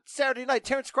 good God, Saturday night,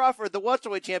 Terrence Crawford, the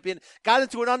welterweight champion, got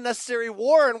into an unnecessary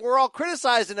war, and we're all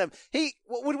criticizing him.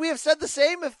 Would we have said the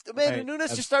same if Amanda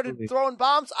Nunes just started throwing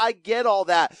bombs? I get all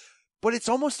that, but it's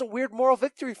almost a weird moral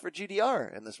victory for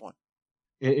GDR in this one.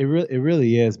 It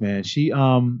really is, man. She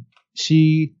went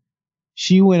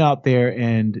out there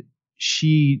and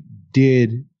she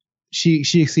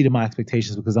exceeded my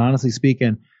expectations, because honestly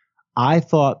speaking, I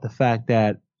thought the fact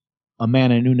that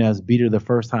Amanda Nunes beat her the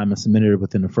first time and submitted her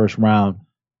within the first round,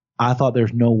 I thought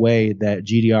there's no way that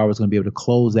GDR was going to be able to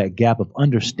close that gap of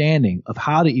understanding of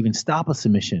how to even stop a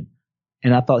submission.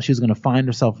 And I thought she was going to find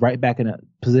herself right back in that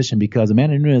position, because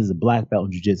Amanda Nunes is a black belt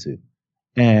in jiu-jitsu,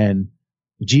 and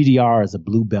GDR is a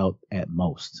blue belt at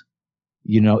most.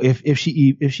 If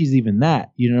she's even that,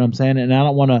 you know what I'm saying? And I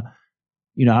don't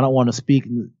want to speak,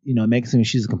 make it seem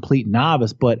she's a complete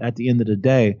novice, but at the end of the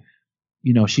day,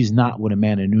 she's not what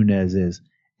Amanda Nunes is.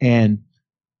 And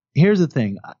here's the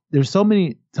thing. There's so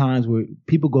many times where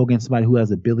people go against somebody who has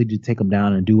the ability to take them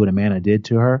down and do what Amanda did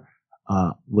to her,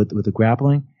 with the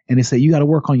grappling. And they say, you got to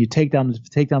work on your takedown defense,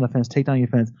 take down your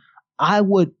fence. I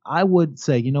would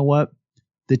say, you know what?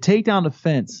 The takedown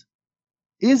defense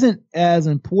isn't as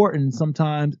important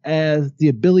sometimes as the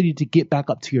ability to get back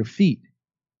up to your feet.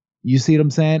 You see what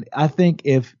I'm saying? I think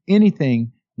if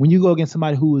anything, when you go against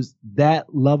somebody who is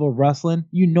that level of wrestling,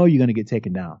 you're going to get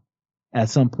taken down at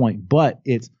some point. But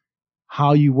it's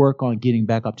how you work on getting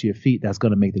back up to your feet that's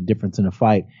going to make the difference in a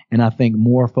fight. And I think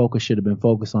more focus should have been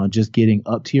focused on just getting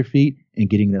up to your feet and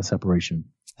getting that separation.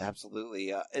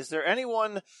 Absolutely. Is there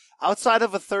anyone outside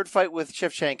of a third fight with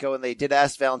Shevchenko? And they did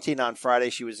ask Valentina on Friday.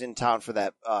 She was in town for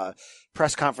that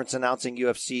press conference announcing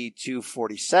UFC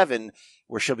 247,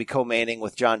 where she'll be co-maining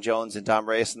with John Jones and Dom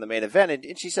Reyes in the main event.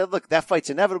 And she said, look, that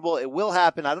fight's inevitable. It will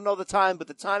happen. I don't know the time, but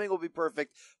the timing will be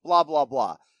perfect, blah, blah,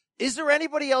 blah. Is there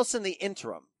anybody else in the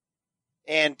interim?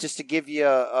 And just to give you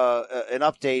an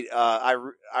update,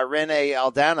 Irene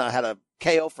Aldana had a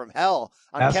KO from hell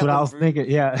on That's Kevin what I was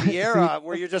thinking. Yeah. Vieira,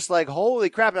 where you're just like, holy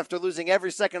crap, after losing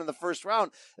every second of the first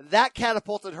round. That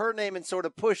catapulted her name and sort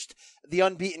of pushed the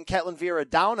unbeaten Ketlen Vieira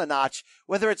down a notch.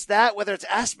 Whether it's that, whether it's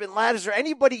Aspen Ladd, is there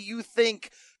anybody you think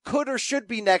could or should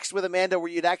be next with Amanda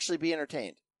where you'd actually be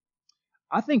entertained?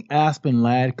 I think Aspen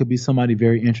Ladd could be somebody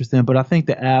very interesting, but I think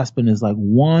that Aspen is like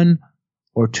 1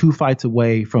 or 2 fights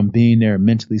away from being there,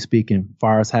 mentally speaking, as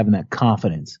far as having that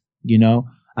confidence. You know,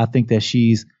 I think that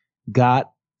she's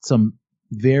got some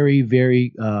very,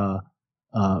 very,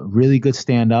 really good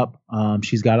stand up.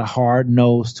 She's got a hard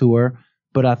nose to her,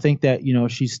 but I think that, you know,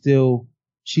 she's still,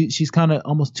 she's kind of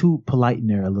almost too polite in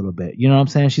there a little bit. You know what I'm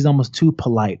saying? She's almost too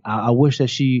polite. I wish that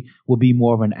she would be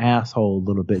more of an asshole a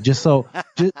little bit, just so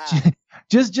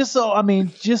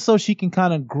she can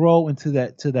kind of grow into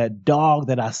that dog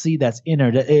that I see that's in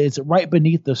her. That it's right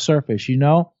beneath the surface, you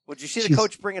know? Would you see the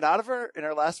coach bring it out of her in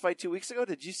her last fight 2 weeks ago?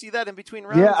 Did you see that in between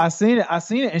rounds? Yeah, I seen it.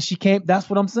 And she came. That's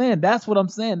what I'm saying. That's what I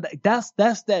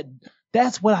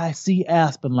see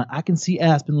Aspen Ladd. I can see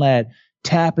Aspen Ladd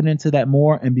tapping into that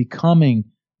more and becoming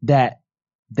that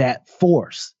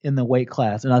force in the weight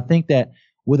class. And I think that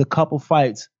with a couple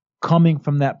fights coming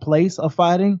from that place of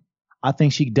fighting, I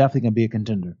think she definitely can be a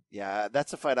contender. Yeah,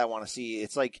 that's a fight I want to see.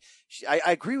 It's like, I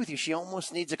agree with you. She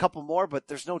almost needs a couple more, but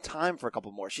there's no time for a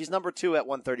couple more. She's number 2 at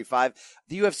 135.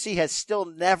 The UFC has still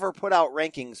never put out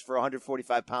rankings for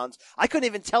 145 pounds. I couldn't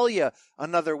even tell you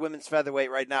another women's featherweight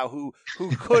right now who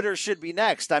could or should be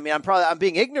next. I mean, I'm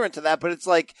being ignorant to that, but it's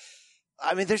like,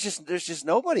 I mean, there's just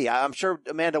nobody. I'm sure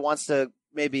Amanda wants to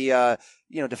maybe,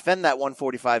 defend that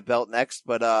 145 belt next,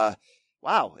 but,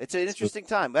 wow, it's an interesting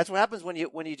time. That's what happens when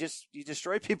you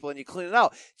destroy people and you clean it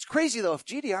out. It's crazy though. If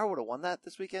GDR would have won that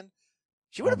this weekend,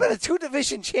 she would have been a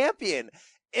 2-division champion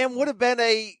and would have been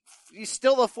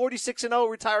still a 46-0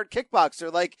 retired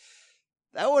kickboxer. Like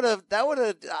that would have.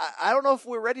 I don't know if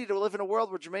we're ready to live in a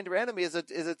world where Jermaine Durandamy is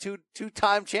a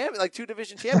two-time champion, like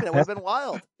 2-division champion. It would have been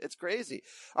wild. It's crazy.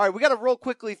 All right, we got to roll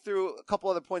quickly through a couple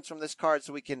other points from this card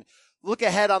so we can look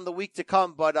ahead on the week to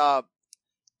come. But talk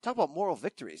about moral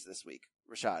victories this week.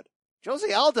 Rashad. Jose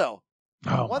Aldo,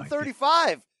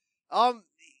 135.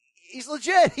 He's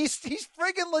legit. He's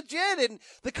friggin' legit. And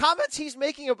the comments he's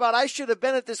making about I should have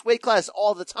been at this weight class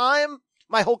all the time,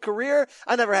 my whole career.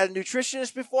 I never had a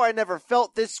nutritionist before. I never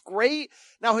felt this great.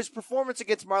 Now his performance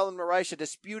against Marlon Moraes, a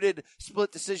disputed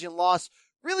split decision loss,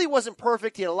 really wasn't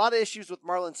perfect. He had a lot of issues with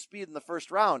Marlon's speed in the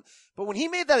first round. But when he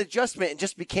made that adjustment and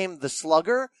just became the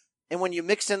slugger, and when you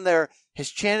mix in there his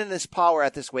chin and his power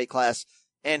at this weight class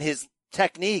and his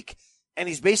technique, and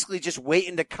he's basically just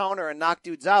waiting to counter and knock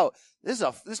dudes out. This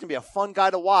is gonna be a fun guy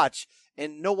to watch,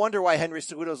 and no wonder why Henry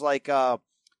Cejudo's like,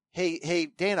 hey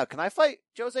Dana, can I fight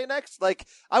Jose next? Like,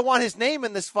 I want his name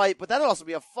in this fight, but that'll also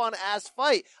be a fun ass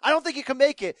fight. I don't think he can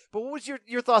make it, but what was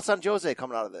your thoughts on Jose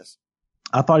coming out of this?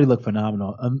 I thought he looked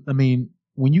phenomenal. I mean,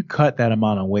 when you cut that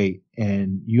amount of weight,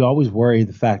 and you always worry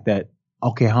the fact that,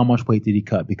 okay, how much weight did he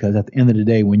cut? Because at the end of the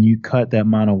day, when you cut that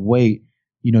amount of weight,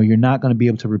 you know, you're not going to be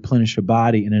able to replenish your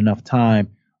body in enough time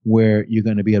where you're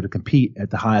going to be able to compete at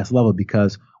the highest level,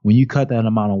 because when you cut that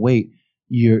amount of weight,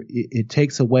 it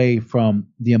takes away from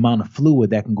the amount of fluid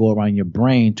that can go around your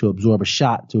brain to absorb a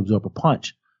shot, to absorb a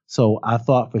punch. So I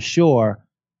thought for sure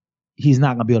he's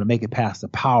not going to be able to make it past the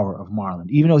power of Marlon.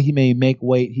 Even though he may make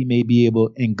weight, he may be able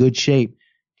in good shape,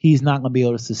 he's not going to be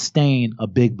able to sustain a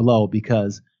big blow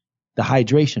because the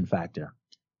hydration factor.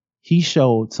 He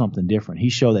showed something different.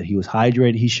 He showed that he was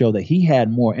hydrated. He showed that he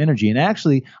had more energy. And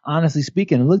actually, honestly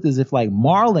speaking, it looked as if like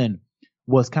Marlon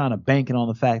was kind of banking on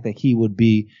the fact that he would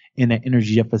be in an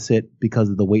energy deficit because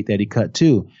of the weight that he cut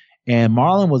too. And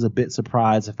Marlon was a bit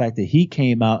surprised the fact that he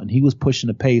came out and he was pushing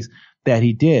the pace that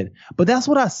he did. But that's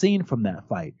what I seen from that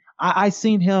fight. I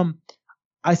seen him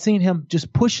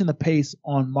just pushing the pace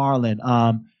on Marlon.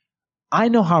 I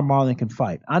know how Marlon can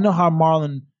fight. I know how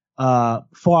Marlon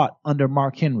fought under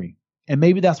Mark Henry. And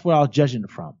maybe that's where I was judging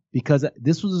it from, because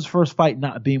this was his first fight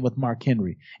not being with Mark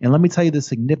Henry. And let me tell you the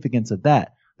significance of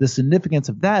that. The significance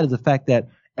of that is the fact that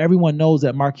everyone knows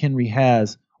that Mark Henry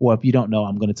has, or if you don't know,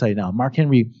 I'm going to tell you now, Mark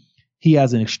Henry, he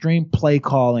has an extreme play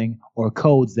calling or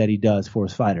codes that he does for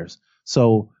his fighters.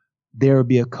 So there will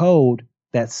be a code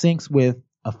that syncs with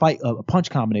a punch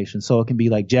combination. So it can be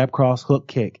like jab, cross, hook,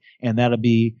 kick, and that'll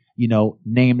be, you know,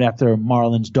 named after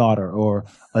Marlon's daughter or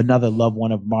another loved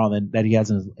one of Marlon that he has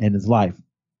in his life,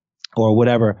 or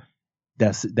whatever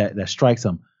that strikes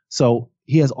him. So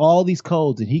he has all these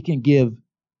codes, and he can give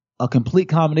a complete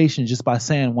combination just by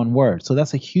saying one word. So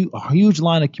that's a huge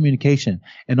line of communication.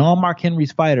 And all Mark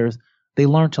Henry's fighters, they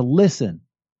learn to listen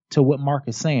to what Mark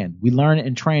is saying. We learn it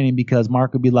in training because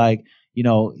Mark would be like,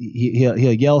 he'll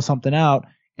yell something out,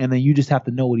 and then you just have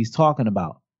to know what he's talking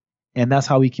about. And that's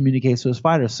how he communicates to his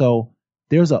fighters. So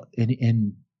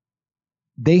and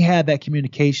they had that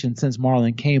communication since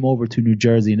Marlon came over to New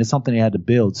Jersey, and it's something they had to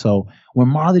build. So when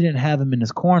Marlon didn't have him in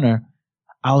his corner,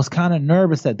 I was kind of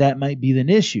nervous that might be an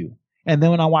issue. And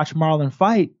then when I watched Marlon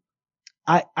fight,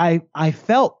 I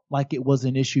felt like it was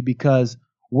an issue, because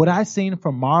what I seen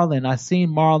from Marlon, I seen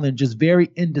Marlon just very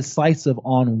indecisive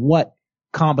on what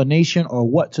combination or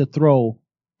what to throw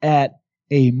at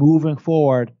a moving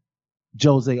forward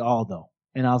Jose Aldo.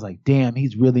 And I was like, damn,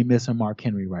 he's really missing Mark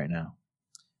Henry right now.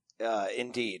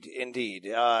 Indeed.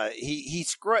 He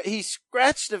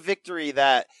scratched a victory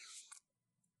that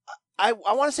I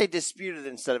want to say disputed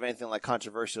instead of anything like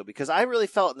controversial, because I really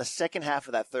felt in the second half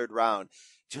of that third round,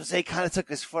 Jose kind of took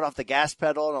his foot off the gas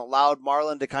pedal and allowed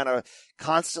Marlon to kind of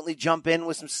constantly jump in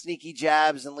with some sneaky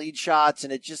jabs and lead shots.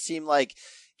 And it just seemed like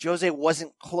Jose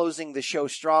wasn't closing the show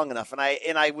strong enough. And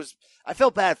I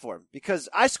felt bad for him, because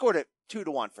I scored it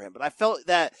 2-1 for him, but I felt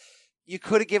that you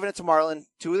could have given it to Marlon.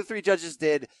 2 of the 3 judges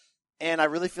did. And I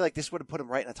really feel like this would have put him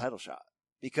right in a title shot,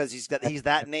 because he's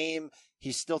that name.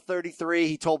 He's still 33.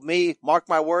 He told me, mark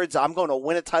my words, I'm going to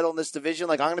win a title in this division.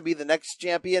 Like, I'm going to be the next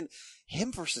champion.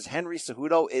 Him versus Henry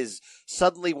Cejudo is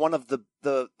suddenly one of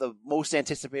the most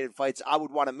anticipated fights I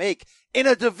would want to make in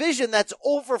a division that's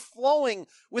overflowing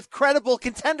with credible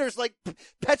contenders like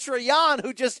Petra Yan,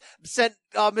 who just sent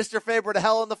Mr. Faber to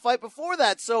hell in the fight before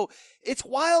that. So it's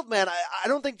wild, man. I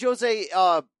don't think Jose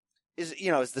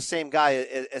is the same guy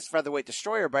as Featherweight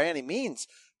Destroyer by any means.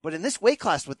 But in this weight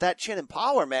class, with that chin and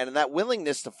power, man, and that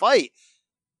willingness to fight,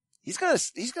 he's gonna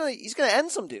end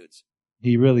some dudes.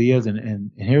 He really is. And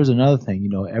here's another thing,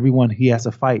 everyone he has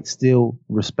to fight still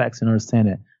respects and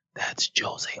understands that's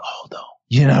Jose Aldo.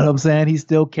 You know what I'm saying? He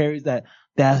still carries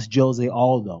that's Jose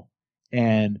Aldo.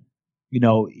 And,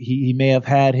 he may have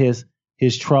had his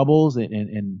troubles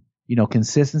and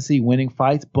consistency winning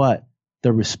fights, but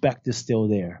the respect is still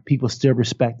there. People still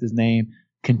respect his name.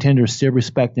 Contenders still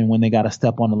respect him when they got to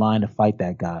step on the line to fight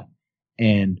that guy.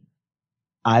 And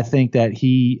I think that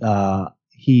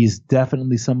he's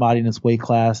definitely somebody in this weight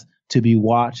class to be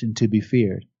watched and to be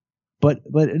feared. But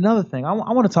another thing, I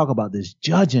want to talk about this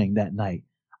judging that night.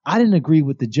 I didn't agree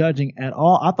with the judging at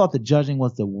all. I thought the judging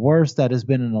was the worst that has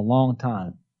been in a long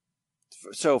time.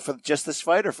 So for just this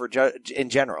fight, or for in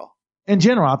general? In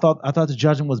general, I thought the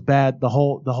judging was bad the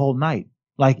whole night.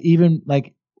 Like, even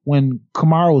like when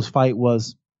Kamaru's fight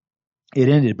it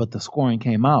ended, but the scoring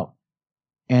came out,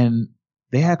 and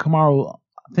they had Kamaru,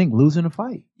 I think, losing the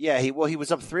fight. Yeah, he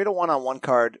was up 3-1 on one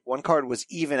card. One card was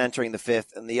even entering the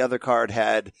 5th, and the other card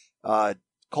had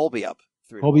Colby up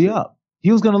 3-1. Colby up.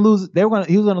 He was going to lose. He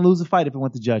was going to lose the fight if it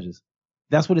went to judges.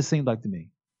 That's what it seemed like to me.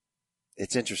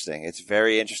 It's interesting. It's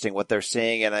very interesting what they're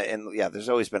seeing, and yeah, there's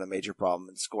always been a major problem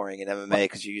in scoring in MMA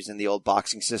because you're using the old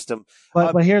boxing system.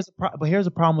 But here's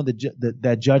a problem with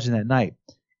that judging that night.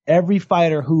 Every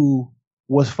fighter who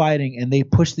was fighting and they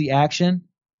pushed the action,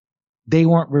 they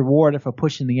weren't rewarded for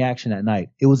pushing the action that night.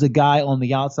 It was a guy on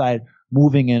the outside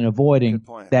moving and avoiding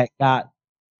that got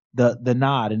the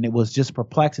nod, and it was just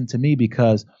perplexing to me,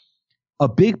 because a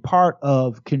big part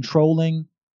of controlling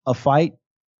a fight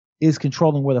is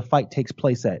controlling where the fight takes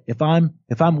place at. If I'm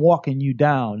walking you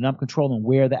down and I'm controlling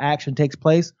where the action takes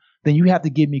place, then you have to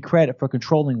give me credit for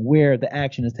controlling where the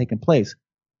action is taking place.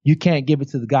 You can't give it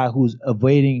to the guy who's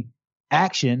evading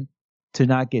action to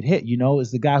not get hit.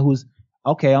 It's the guy who's,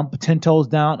 okay, I'm 10 toes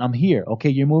down, I'm here.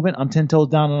 Okay, you're moving, I'm 10 toes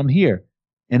down and I'm here.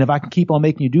 And if I can keep on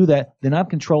making you do that, then I'm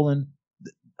controlling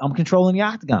the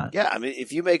octagon. Yeah, I mean,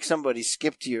 if you make somebody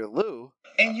skip to your loo,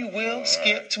 and you will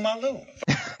skip to my loo,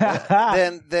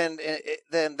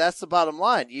 then that's the bottom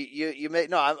line. You may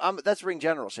that's ring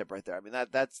generalship right there. I mean,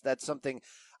 that's something.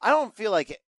 I don't feel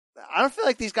like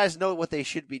these guys know what they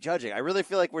should be judging. I really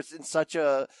feel like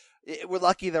we're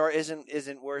lucky there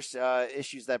isn't worse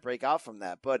issues that break out from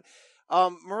that. But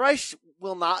Moraes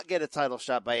will not get a title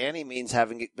shot by any means,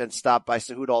 having been stopped by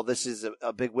Cejudo. This is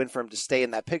a big win for him to stay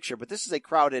in that picture, but this is a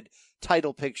crowded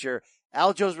title picture.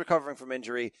 Aljo's recovering from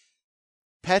injury.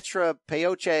 Petra,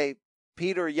 Peyoce,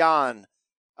 Peter Yan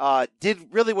did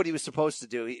really what he was supposed to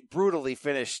do. He brutally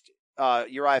finished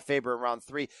Uriah Faber in round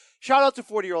 3. Shout out to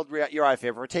 40-year-old Uriah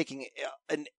Faber for taking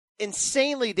an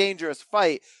insanely dangerous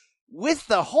fight with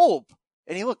the hope,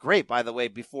 and he looked great, by the way,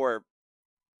 before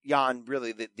Yan,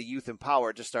 really, the youth and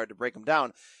power just started to break him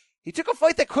down. He took a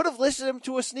fight that could have listed him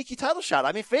to a sneaky title shot.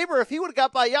 I mean, Faber, if he would have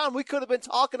got by Yan, we could have been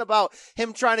talking about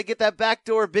him trying to get that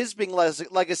backdoor Bisping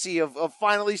legacy of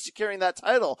finally securing that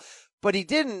title. But he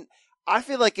didn't. I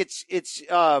feel like it's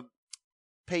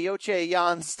Peyote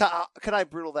Jan. Can I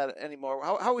brutal that anymore?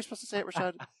 How are we supposed to say it,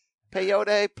 Rashad?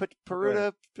 Peyote,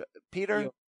 Peruta, Peter?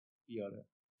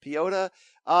 Piota.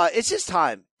 It's his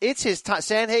time. It's his time.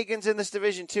 Sandhagen's in this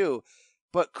division too.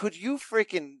 But could you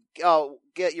freaking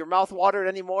get your mouth watered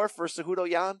anymore for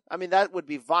Cejudo Jan? I mean, that would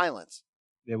be violence.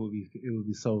 It would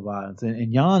be so violent.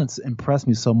 And Jan's impressed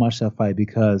me so much that fight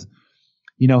because,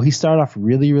 you know, he started off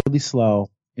really, really slow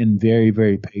and very,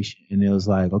 very patient. And it was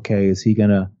like, okay, is he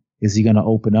gonna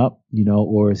open up, you know,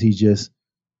 or is he just,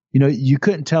 you know, you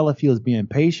couldn't tell if he was being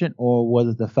patient or was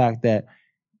it the fact that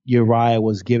Uriah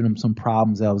was giving him some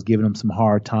problems, that was giving him some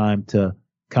hard time to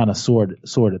kind of sort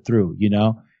it through, you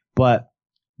know. But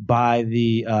by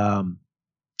the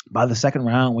second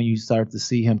round, when you start to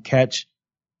see him catch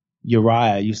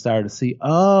Uriah, you started to see,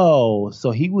 oh,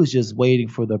 so he was just waiting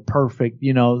for the perfect,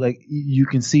 you know, like you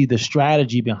can see the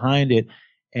strategy behind it.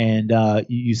 And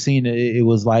you seen it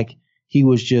was like he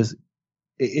was just,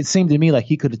 it seemed to me like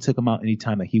he could have took him out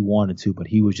anytime that he wanted to, but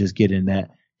he was just getting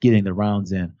the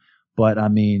rounds in. But I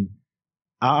mean,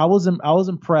 I was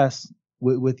impressed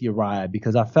with Uriah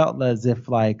because I felt as if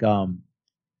like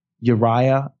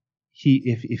Uriah,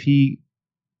 if he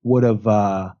would have,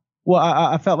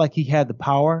 I felt like he had the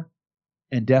power,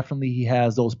 and definitely he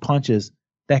has those punches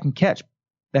that can catch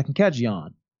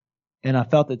Jan. And I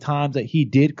felt at times that he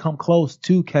did come close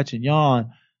to catching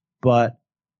Jan, but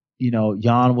you know,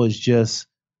 Jan was just,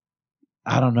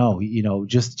 I don't know, you know,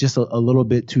 just a little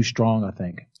bit too strong, I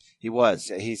think. He was.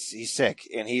 He's sick,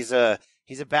 and he's a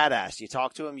badass. You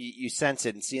talk to him, you sense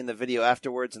it, and seeing the video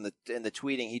afterwards and the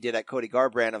tweeting he did at Cody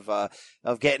Garbrandt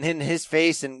of getting in his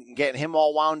face and getting him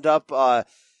all wound up.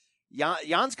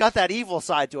 Jan's got that evil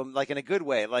side to him, like in a good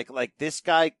way. Like this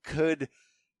guy's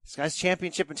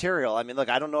championship material. I mean, look,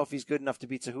 I don't know if he's good enough to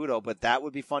beat Cejudo, but that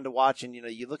would be fun to watch. And you know,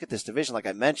 you look at this division, like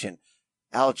I mentioned,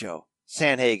 Aljo,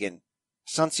 Sandhagen,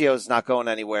 Suncio's not going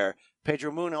anywhere.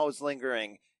 Pedro Munhoz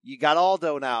lingering. You got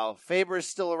Aldo now. Faber is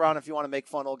still around if you want to make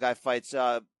fun old guy fights.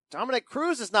 Dominic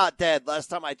Cruz is not dead last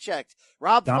time I checked.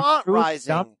 Rob Font rising.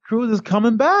 Dominic Cruz is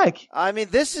coming back. I mean,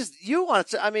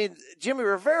 Jimmy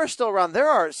Rivera's still around. There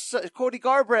are Cody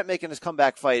Garbrandt making his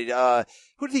comeback fight.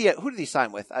 Who did he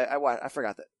sign with? I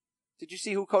forgot that. Did you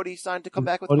see who Cody signed to come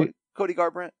back with? Cody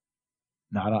Garbrandt?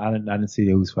 No, I didn't see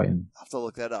who's fighting. I'll have to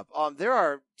look that up. There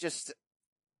are just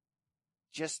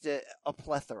a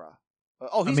plethora.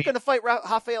 Oh, he's going to fight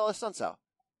Rafael Assunção.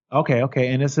 Okay.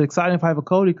 And it's an exciting fight for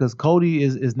Cody because Cody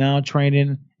is now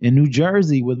training in New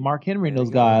Jersey with Mark Henry and those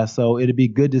guys. So it'd be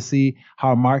good to see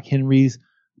how Mark Henry's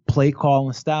play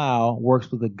calling style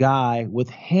works with a guy with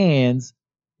hands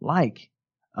like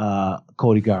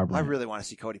Cody Garbrandt. I really want to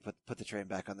see Cody put the train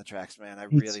back on the tracks, man. I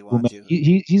really want to.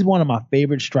 He's one of my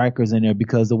favorite strikers in there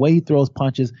because the way he throws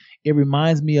punches, it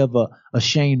reminds me of a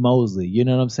Shane Mosley. You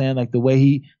know what I'm saying? Like the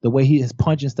way his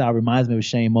punching style reminds me of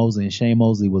Shane Mosley, and Shane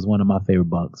Mosley was one of my favorite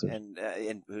boxers.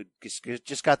 And who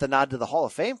just got the nod to the Hall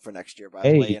of Fame for next year, by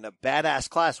the way, in a badass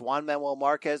class. Juan Manuel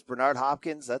Marquez, Bernard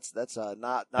Hopkins. That's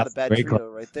not a bad trio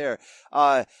right there.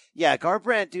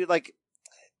 Garbrandt, dude,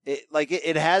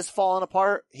 it has fallen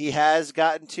apart. He has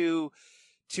gotten too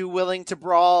willing to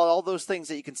brawl, all those things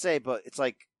that you can say, but it's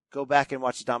like, go back and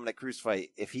watch the Dominic Cruz fight.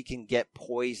 If he can get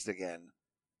poised again,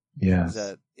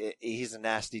 he's a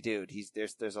nasty dude.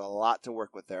 There's a lot to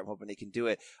work with there. I'm hoping he can do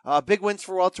it. Big wins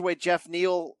for welterweight Jeff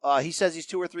Neal. He says he's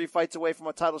 2 or 3 fights away from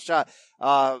a title shot.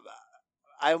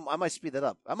 I might speed that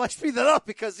up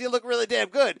because you look really damn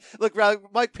good. Look,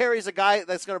 Mike Perry's a guy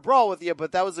that's going to brawl with you,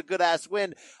 but that was a good ass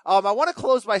win. I want to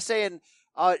close by saying,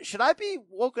 should I be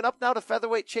woken up now to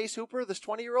featherweight Chase Hooper, this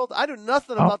 20-year-old? I knew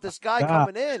nothing about this guy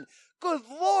coming in. Good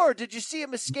Lord, did you see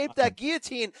him escape that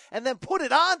guillotine and then put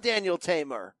it on Daniel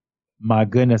Tamer? My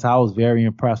goodness, I was very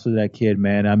impressed with that kid,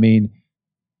 man. I mean,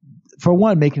 for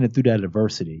one, making it through that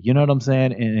adversity, you know what I'm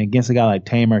saying? And against a guy like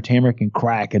Tamer can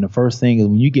crack. And the first thing is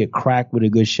when you get cracked with a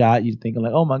good shot, you're thinking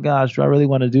like, oh my gosh, do I really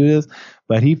want to do this?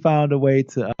 But he found a way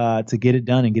to get it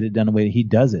done and get it done the way that he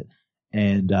does it.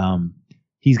 And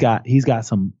he's got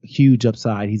some huge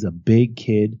upside. He's a big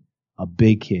kid.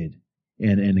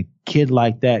 And a kid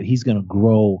like that, he's going to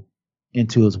grow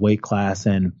into his weight class.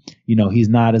 And, you know, he's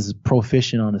not as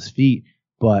proficient on his feet,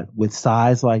 but with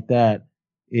size like that,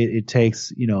 it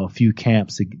takes, you know, a few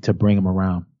camps to bring him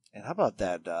around. And how about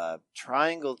that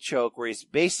triangle choke where he's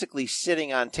basically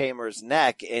sitting on Tamer's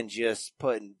neck and just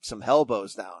putting some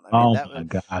elbows down? I mean, my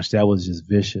gosh, that was just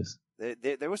vicious.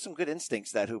 There was some good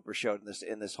instincts that Hooper showed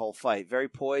in this whole fight. Very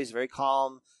poised, very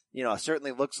calm,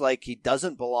 certainly looks like he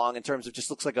doesn't belong in terms of just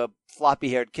looks like a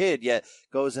floppy-haired kid, yet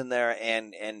goes in there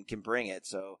and can bring it.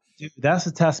 So dude, that's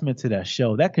a testament to that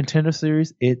show. That Contender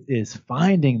Series, it is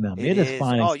finding them. It is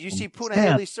finding. Oh, you see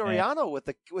Punahele Soriano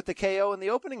with the KO in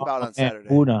the opening bout on Saturday.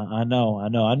 Puna, I know.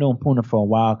 I known Puna for a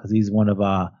while because he's one of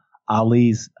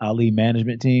Ali's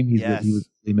management team. He was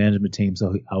the management team,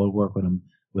 so I would work with him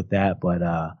with that. But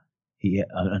he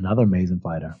another amazing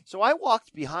fighter. So I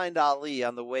walked behind Ali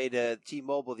on the way to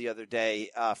T-Mobile the other day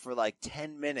for like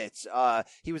 10 minutes.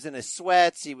 He was in his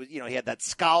sweats. He was, he had that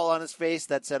scowl on his face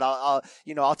that said, "I'll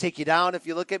take you down if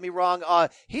you look at me wrong."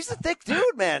 He's a thick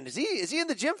dude, man. Is he in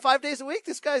the gym 5 days a week?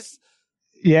 This guy's.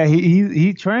 Yeah,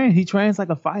 he trains like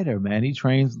a fighter, man. He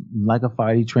trains like a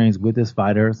fighter. He trains with his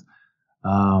fighters.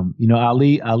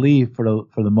 Ali for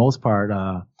the most part,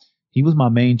 he was my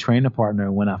main training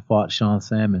partner when I fought Sean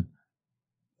Salmon.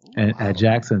 And at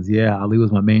Jackson's, Ali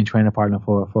was my main training partner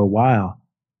for a while,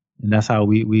 and that's how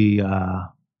we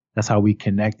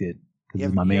connected because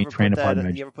he's my main training partner.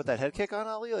 You ever put that head kick on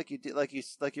Ali like you did, like you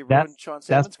ruined Sean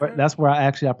Salmon's career? That's where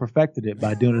I perfected it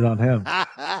by doing it on him.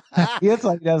 It's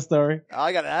like that story.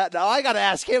 I gotta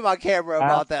ask him on camera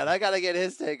about that. I gotta get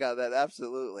his take on that.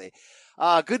 Absolutely.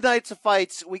 Good nights of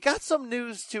fights. We got some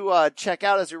news to check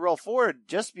out as we roll forward.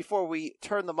 Just before we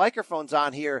turn the microphones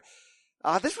on here.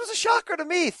 This was a shocker to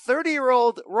me.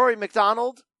 30-year-old Rory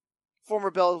McDonald, former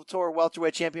Bellator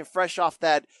welterweight champion, fresh off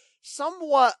that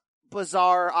somewhat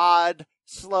bizarre, odd,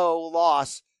 slow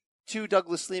loss to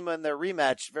Douglas Lima in their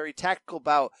rematch, very tactical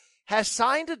bout, has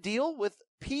signed a deal with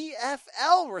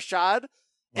PFL, Rashad,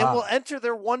 and will enter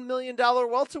their $1 million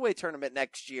welterweight tournament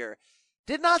next year.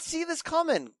 Did not see this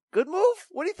coming. Good move?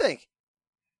 What do you think?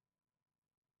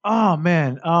 Oh,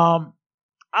 man.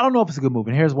 I don't know if it's a good move,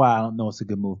 and here's why I don't know it's a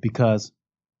good move. Because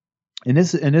in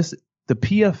this, the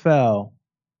PFL,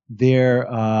 their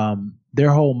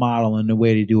whole model and the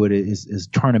way they do it is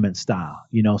tournament style.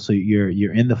 So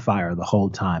you're in the fire the whole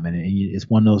time, and it's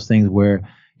one of those things where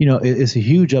it's a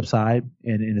huge upside,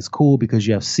 and it's cool because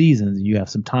you have seasons and you have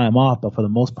some time off, but for the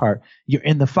most part, you're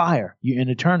in the fire, you're in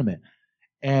the tournament.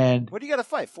 And what do you got to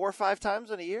fight? 4 or 5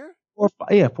 times in a year? 4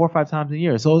 or 5 times a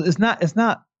year. So it's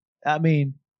not. I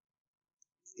mean.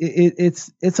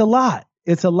 It's a lot.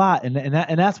 It's a lot,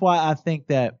 and that's why I think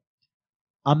that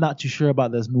I'm not too sure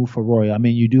about this move for Roy. I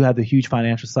mean, you do have the huge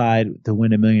financial side to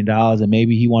win $1 million, and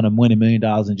maybe he want to win $1 million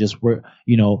and just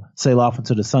sail off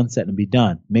into the sunset and be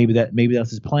done. Maybe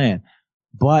that's his plan.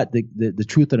 But the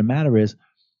truth of the matter is,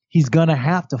 he's gonna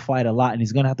have to fight a lot, and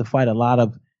he's gonna have to fight a lot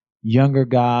of younger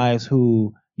guys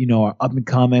who are up and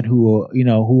coming,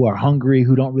 who are hungry,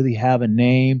 who don't really have a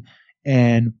name,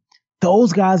 and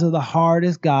those guys are the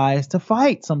hardest guys to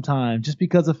fight sometimes, just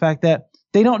because of the fact that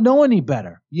they don't know any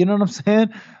better. You know what I'm saying?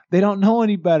 They don't know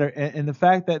any better, and the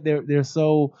fact that they're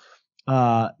so,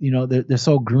 they're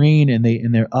so green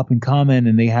and they're up and coming,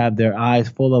 and they have their eyes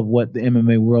full of what the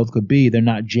MMA world could be. They're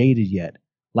not jaded yet,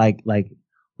 like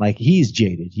he's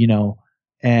jaded,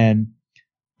 And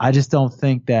I just don't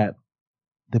think that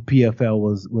the PFL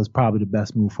was probably the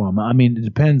best move for him. I mean, it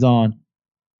depends on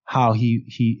how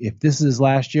if this is his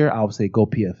last year, I would say go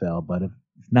PFL. But if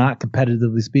not,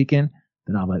 competitively speaking,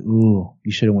 then I'm like, ooh,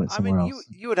 you should have went somewhere else.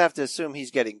 You would have to assume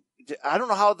he's getting. I don't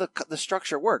know how the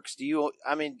structure works. You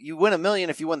win $1 million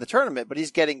if you win the tournament, but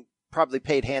he's getting probably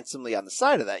paid handsomely on the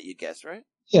side of that, you guess, right?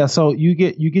 Yeah. So you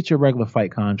get your regular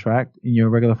fight contract. In your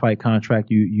regular fight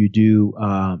contract, you do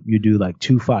like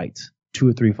 2 fights, 2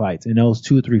 or 3 fights. In those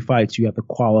 2 or 3 fights, you have to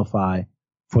qualify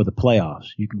for the playoffs.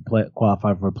 You can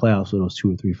qualify for the playoffs with those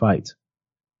 2 or 3 fights.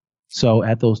 So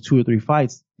at those 2 or 3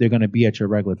 fights, they're going to be at your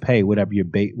regular pay, whatever your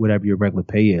regular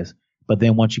pay is. But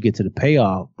then once you get to the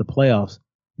playoffs,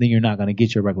 then you're not going to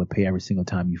get your regular pay every single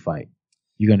time you fight.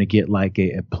 You're going to get like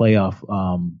a playoff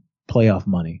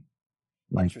money,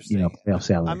 like playoff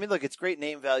salary. I mean, look, it's great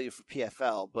name value for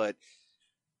PFL, but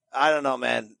I don't know,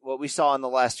 man. What we saw in the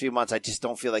last few months, I just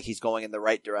don't feel like he's going in the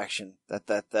right direction. That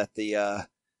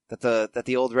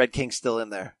the old Red King's still in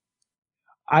there.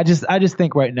 I just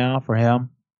think right now for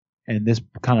him, and this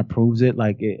kind of proves it,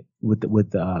 like with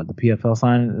the PFL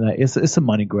sign, like it's a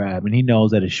money grab, and he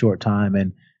knows that it's short time,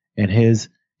 and his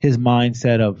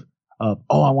mindset of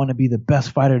I want to be the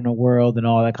best fighter in the world and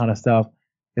all that kind of stuff.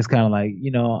 It's kind of like,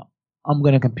 I'm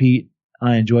gonna compete.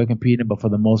 I enjoy competing, but for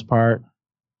the most part,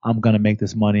 I'm gonna make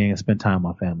this money and spend time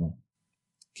with my family.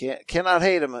 Cannot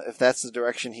hate him if that's the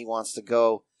direction he wants to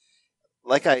go.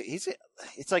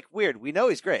 It's like weird. We know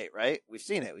he's great, right? We've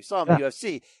seen it. We saw him in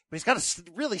UFC, but he's got a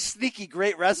really sneaky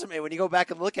great resume when you go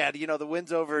back and look at it. The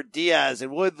wins over Diaz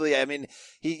and Woodley. I mean,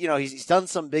 he's done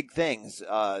some big things.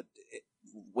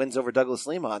 Wins over Douglas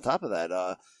Lima on top of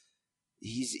that.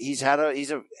 he's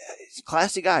a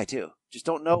classy guy too. Just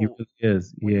don't know. He really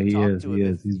is. Yeah, he is. He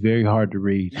is. He's very hard to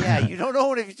read. Yeah, you don't know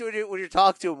when you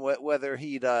talk to him whether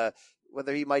he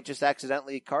might just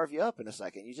accidentally carve you up in a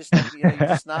second. You're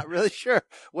just not really sure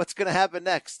what's going to happen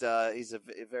next. He's a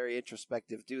very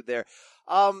introspective dude there.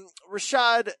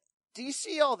 Rashad, do you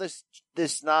see all this,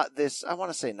 I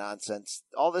want to say nonsense,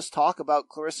 all this talk about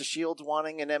Claressa Shields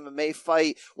wanting an MMA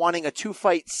fight, wanting a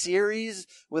 2-fight series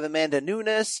with Amanda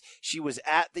Nunes? She was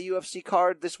at the UFC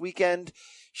card this weekend.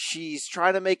 She's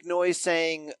trying to make noise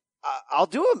saying, I'll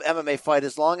do an MMA fight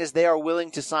as long as they are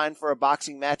willing to sign for a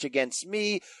boxing match against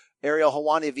me. Ariel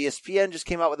Helwani of ESPN just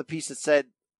came out with a piece that said,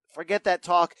 forget that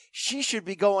talk. She should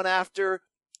be going after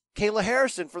Kayla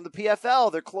Harrison from the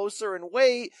PFL. They're closer in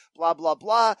weight, blah, blah,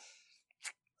 blah.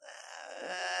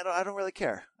 I don't really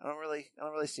care. I don't really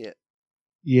see it.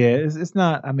 Yeah, it's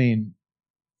not. I mean,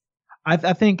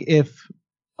 I think if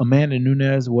Amanda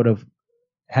Nunes would have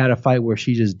had a fight where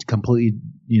she just completely,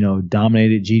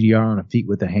 dominated GDR on her feet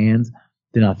with the hands,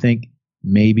 then I think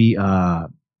maybe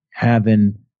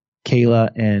having Kayla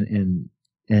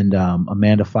and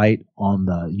Amanda fight on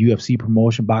the UFC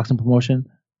promotion, boxing promotion,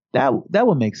 that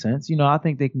would make sense. I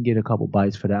think they can get a couple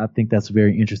bites for that. I think that's a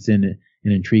very interesting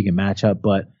and intriguing matchup.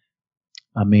 But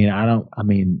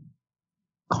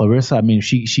Claressa,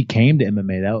 she came to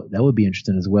MMA. That would be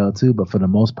interesting as well too. But for the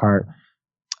most part,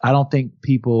 I don't think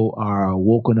people are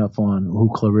woke enough on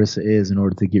who Claressa is in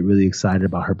order to get really excited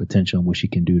about her potential and what she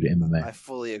can do to MMA. I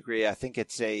fully agree. I think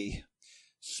it's a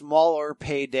smaller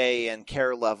payday and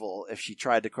care level if she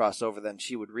tried to cross over than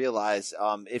she would realize.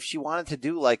 If she wanted to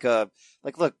do look,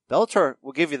 Bellator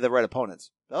will give you the right opponents.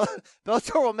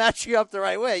 Bellator will match you up the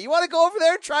right way. You want to go over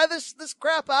there and try this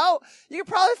crap out? You can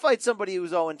probably fight somebody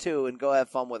who's 0-2 and go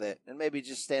have fun with it and maybe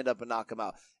just stand up and knock them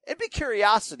out. It'd be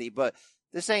curiosity, but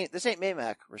this ain't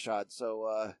Maymac, Rashad.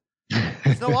 So,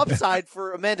 there's no upside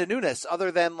for Amanda Nunes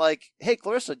other than hey,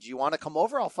 Claressa, do you want to come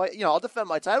over? I'll fight. I'll defend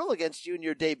my title against you in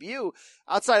your debut.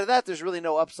 Outside of that, there's really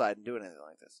no upside in doing anything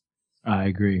like this. I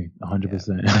agree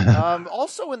 100%.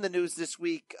 Also in the news this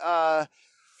week,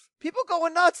 people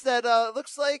going nuts that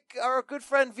looks like our good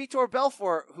friend Vitor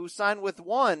Belfort, who signed with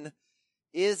ONE,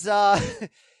 is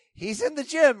he's in the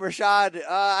gym, Rashad.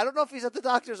 I don't know if he's at the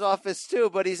doctor's office too,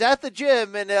 but he's at the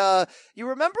gym. And you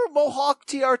remember Mohawk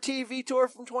TRT Vitor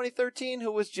from 2013,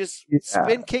 who was just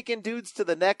spin kicking dudes to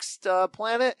the next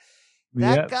planet?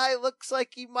 That guy looks like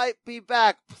he might be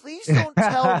back. Please don't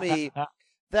tell me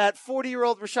that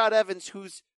 40-year-old Rashad Evans,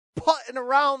 who's putting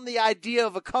around the idea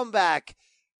of a comeback,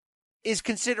 is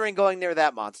considering going near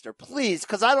that monster. Please,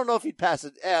 because I don't know if he'd pass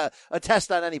a test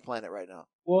on any planet right now.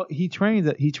 Well, he trains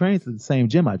at the same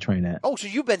gym I train at. Oh, so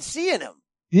you've been seeing him?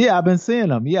 Yeah, I've been seeing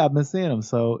him.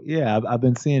 So yeah, I've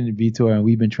been seeing Vitor, and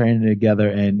we've been training together,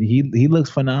 and he looks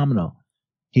phenomenal.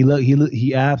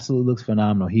 He absolutely looks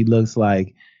phenomenal. He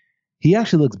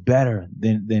actually looks better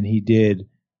than he did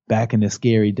back in the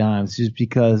scary times, just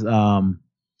because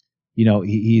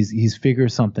he's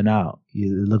figured something out.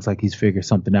 It looks like he's figured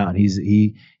something out.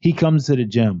 He comes to the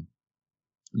gym.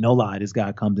 No lie, this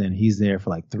guy comes in. He's there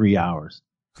for 3 hours.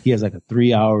 He has a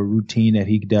 3-hour routine that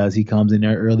he does. He comes in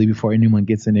there early before anyone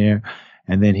gets in there,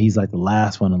 and then he's the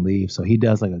last one to leave. So he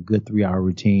does a good 3-hour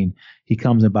routine. He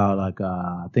comes about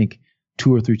I think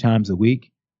 2 or 3 times a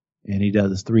week, and he does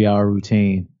this 3-hour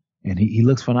routine, and he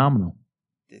looks phenomenal.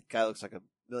 The guy looks like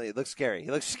it looks scary.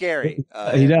 He looks scary.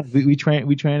 He does. We train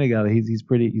together. He's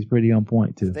pretty on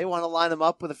point too. If they want to line him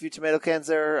up with a few tomato cans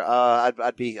there,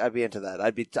 I'd be into that.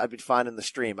 I'd be finding the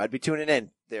stream. I'd be tuning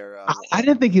in there. I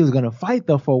didn't think he was gonna fight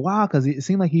though for a while, because it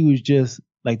seemed like he was just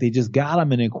they just got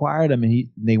him and acquired him, and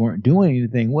they weren't doing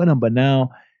anything with him. But now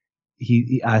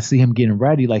I see him getting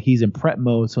ready, he's in prep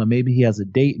mode. So maybe he has a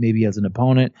date, maybe he has an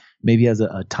opponent, maybe he has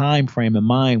a time frame in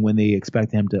mind when they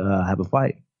expect him to have a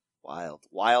fight.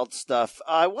 Wild stuff.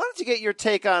 I wanted to get your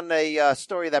take on a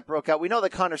story that broke out. We know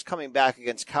that Conor's coming back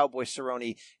against Cowboy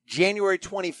Cerrone January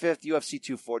 25th, UFC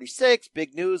 246.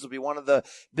 Big news. Will be one of the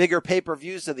bigger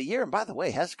pay-per-views of the year. And by the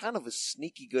way, has kind of a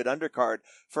sneaky good undercard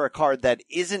for a card that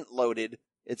isn't loaded.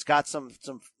 It's got some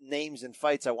names and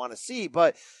fights I want to see.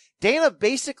 But Dana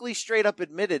basically straight up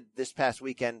admitted this past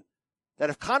weekend that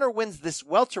if Conor wins this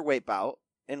welterweight bout,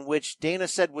 in which Dana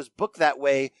said was booked that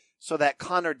way so that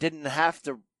Conor didn't have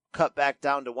to cut back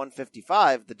down to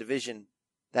 155, the division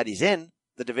that he's in,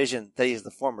 the division that he's the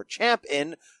former champ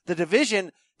in, the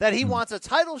division that he wants a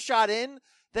title shot in,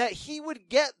 that he would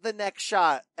get the next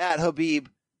shot at Khabib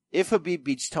if Khabib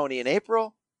beats Tony in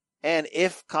April, and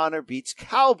if Conor beats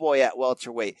Cowboy at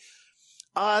welterweight.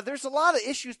 There's a lot of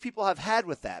issues people have had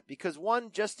with that, because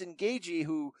one, Justin Gaethje,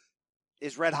 who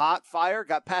is red hot fire,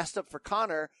 got passed up for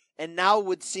Conor, and now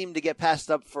would seem to get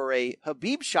passed up for a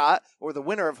Khabib shot or the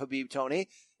winner of Khabib Tony,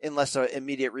 unless an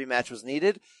immediate rematch was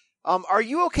needed. Are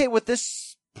you okay with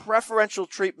this preferential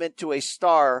treatment to a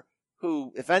star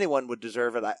who, if anyone would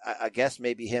deserve it, I guess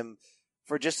maybe him,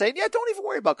 for just saying, yeah, don't even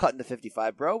worry about cutting to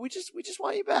 55, bro. We just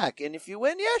want you back. And if you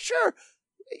win, yeah, sure.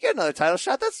 You get another title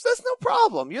shot. That's no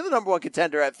problem. You're the number one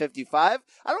contender at 55.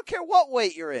 I don't care what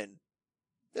weight you're in.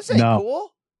 This ain't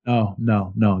cool. No.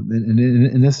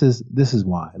 And this is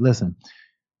why. Listen,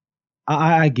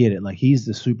 I get it. Like, he's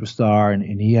the superstar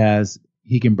and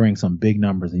he can bring some big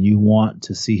numbers, and you want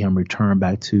to see him return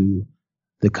back to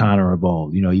the Conor of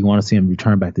old. You want to see him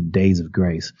return back to days of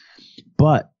grace.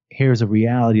 But here's a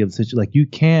reality of the situation. Like, you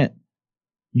can't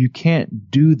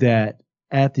do that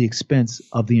at the expense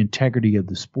of the integrity of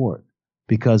the sport,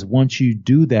 because once you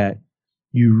do that,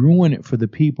 you ruin it for the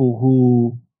people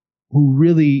who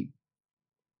really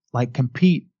like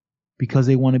compete because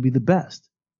they want to be the best,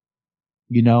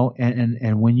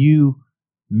 and when you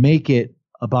make it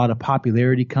about a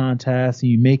popularity contest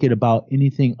and you make it about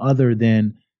anything other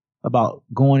than about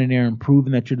going in there and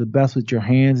proving that you're the best with your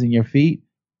hands and your feet,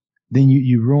 then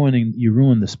you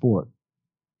ruin the sport.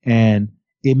 And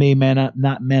it may not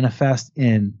manifest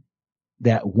in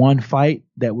that one fight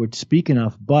that we're speaking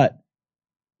of, but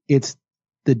it's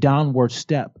the downward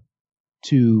step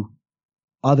to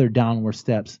other downward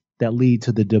steps that lead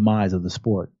to the demise of the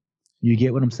sport. You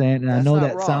get what I'm saying? And I know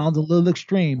that wrong. Sounds a little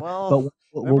extreme, but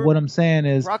what I'm saying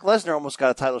is Brock Lesnar almost got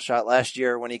a title shot last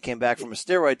year when he came back from a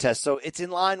steroid test. So it's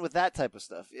in line with that type of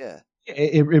stuff. Yeah.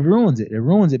 It ruins it. It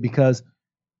ruins it because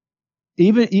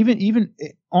even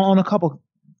on a couple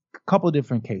of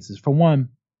different cases. For one,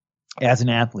 as an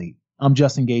athlete, I'm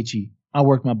Justin Gaethje. I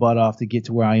worked my butt off to get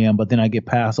to where I am, but then I get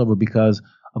passed over because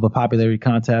of a popularity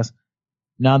contest.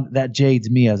 Now that jades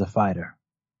me as a fighter,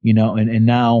 and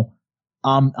now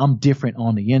I'm different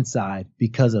on the inside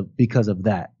because of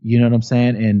that. You know what I'm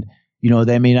saying? And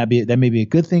that may be a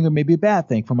good thing or maybe a bad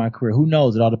thing for my career. Who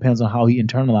knows? It all depends on how he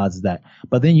internalizes that.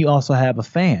 But then you also have a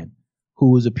fan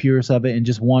who is a purist of it and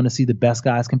just want to see the best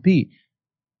guys compete.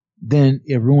 Then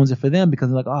it ruins it for them because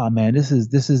they're like, oh man, this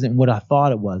isn't what I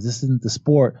thought it was. This isn't the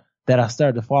sport that I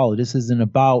started to follow. This isn't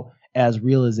about as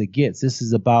real as it gets. This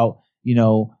is about,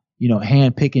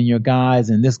 hand picking your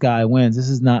guys and this guy wins. This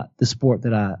is not the sport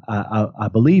that I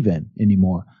believe in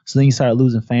anymore. So then you start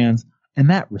losing fans in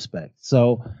that respect.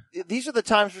 So these are the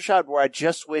times, Rashad, where I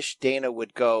just wish Dana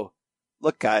would go,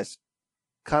 look, guys,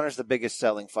 Conor's the biggest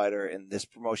selling fighter in this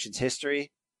promotion's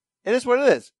history. It is what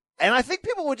it is. And I think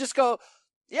people would just go,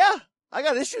 yeah, I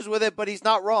got issues with it, but he's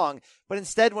not wrong. But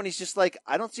instead, when he's just like,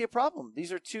 I don't see a problem.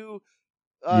 These are two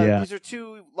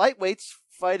lightweights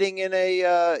fighting in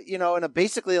a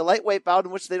basically a lightweight bout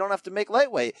in which they don't have to make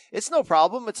lightweight. It's no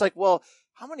problem. It's like, well,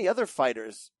 how many other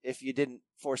fighters, if you didn't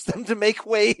force them to make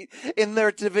weight in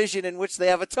their division in which they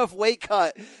have a tough weight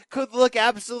cut, could look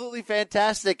absolutely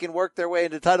fantastic and work their way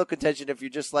into title contention if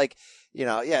you're just like,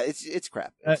 it's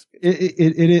crap.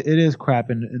 It is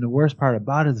crap. And the worst part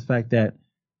about it is the fact that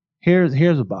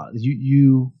here's about it.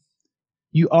 You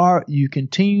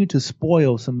continue to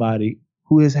spoil somebody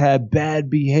who has had bad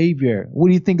behavior. What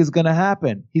do you think is going to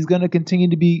happen? He's going to continue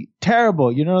to be terrible.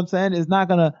 You know what I'm saying? It's not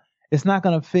going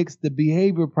to fix the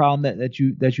behavior problem that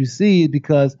you see,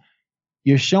 because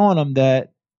you're showing them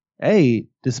that, hey,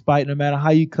 despite no matter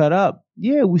how you cut up,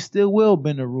 yeah, we still will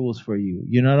bend the rules for you.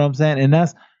 You know what I'm saying? And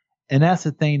that's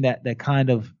the thing that kind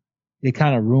of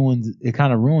ruins it,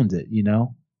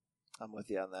 I'm with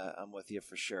you on that. I'm with you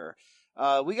for sure.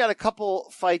 We got a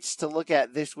couple fights to look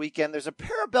at this weekend. There's a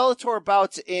pair of Bellator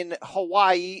bouts in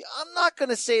Hawaii. I'm not going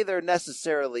to say they're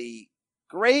necessarily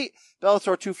great.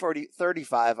 Bellator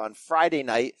 235 on Friday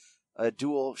night, a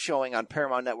dual showing on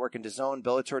Paramount Network and DAZN.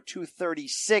 Bellator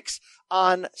 236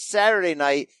 on Saturday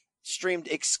night, streamed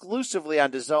exclusively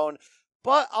on DAZN.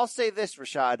 But I'll say this,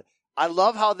 Rashad. I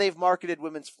love how they've marketed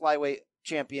women's flyweight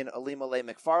champion Ilima-Lei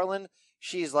Macfarlane.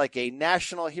 She's like a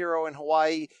national hero in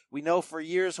Hawaii. We know for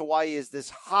years Hawaii is this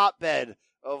hotbed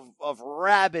of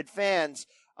rabid fans.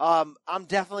 I'm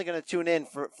definitely going to tune in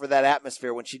for that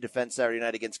atmosphere when she defends Saturday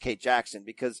night against Kate Jackson,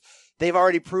 because they've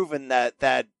already proven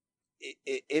that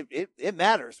it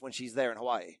matters when she's there in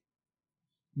Hawaii.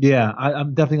 Yeah,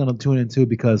 I'm definitely going to tune in too,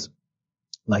 because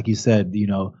like you said,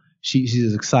 she's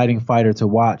an exciting fighter to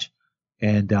watch.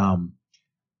 And,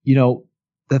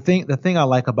 the thing I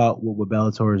like about what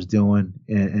Bellator is doing,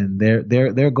 and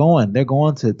they're going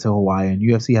to Hawaii, and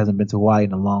UFC hasn't been to Hawaii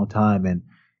in a long time. And,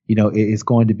 it's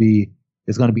going to be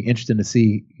interesting to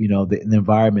see, the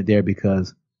environment there,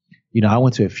 because, I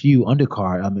went to a few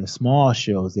undercard, small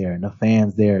shows there, and the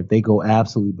fans there, they go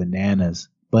absolutely bananas.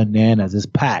 It's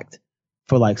packed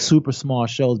for like super small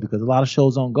shows because a lot of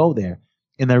shows don't go there.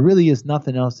 And there really is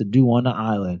nothing else to do on the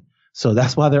island. So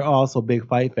that's why they're all so big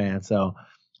fight fans. So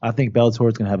I think Bellator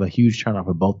is going to have a huge turnout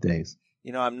for both days.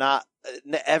 You know, I'm not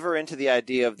ever into the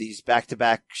idea of these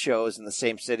back-to-back shows in the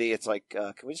same city. It's like,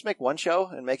 can we just make one show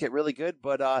and make it really good?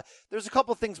 But there's a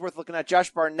couple things worth looking at.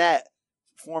 Josh Barnett,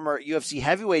 former UFC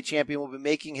heavyweight champion, will be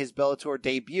making his Bellator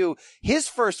debut. His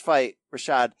first fight,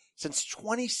 Rashad, since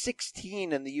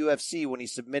 2016 in the UFC when he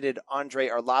submitted Andrei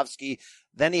Arlovsky.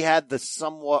 Then he had the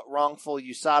somewhat wrongful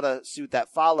USADA suit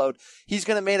that followed. He's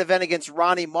going to main event against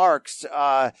Ronnie Marks.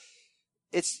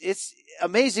 It's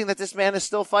amazing that this man is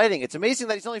still fighting. It's amazing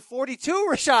that he's only 42,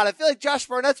 Rashad. I feel like Josh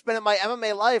Barnett's been in my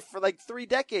MMA life for like 3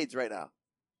 decades right now.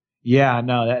 Yeah,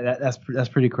 no, that's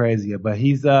pretty crazy. But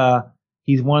he's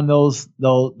one of those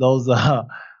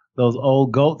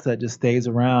old goats that just stays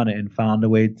around and found a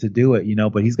way to do it, you know.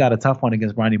 But he's got a tough one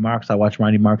against Ronnie Marks. I watched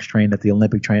Ronnie Marks train at the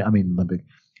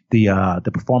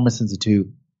the Performance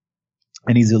Institute,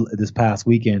 and he's this past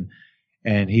weekend.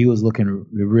 And he was looking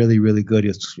really, really good. He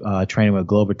was training with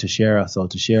Glover Teixeira. So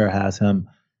Teixeira has him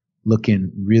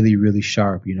looking really, really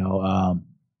sharp, you know.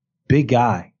 Big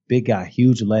guy,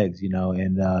 huge legs, you know,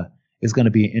 and it's going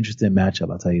to be an interesting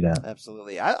matchup, I'll tell you that.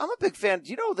 Absolutely. I'm a big fan.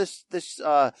 Do you know this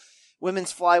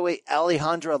women's flyweight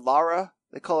Alejandra Lara?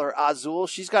 They call her Azul.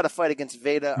 She's got a fight against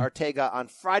Veda Ortega on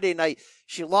Friday night.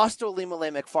 She lost to Alima Lay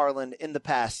McFarland in the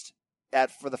past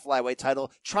for the flyweight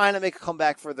title, trying to make a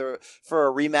comeback for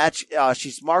a rematch.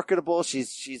 She's marketable.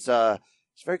 She's a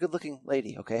very good looking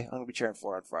lady. Okay. I'm going to be cheering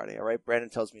for her on Friday. All right. Brandon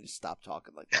tells me to stop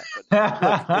talking like that, but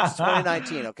look, it's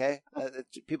 2019. Okay.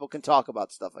 People can talk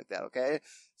about stuff like that. Okay.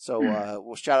 So,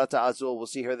 we'll shout out to Azul. We'll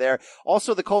see her there.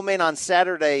 Also the co-main on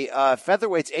Saturday,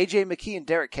 featherweights, AJ McKee and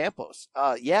Derek Campos.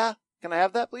 Yeah. Can I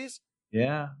have that, please?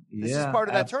 Yeah. This is part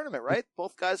of that tournament, right?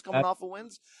 Both guys coming off of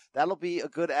wins. That'll be a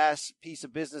good ass piece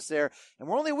of business there. And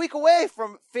we're only a week away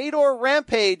from Fedor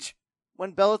Rampage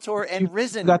when Bellator and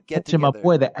Risen get together. My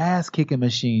boy, the ass kicking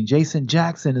machine. Jason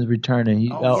Jackson is returning.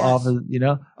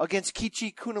 Against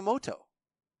Kichi Kunamoto.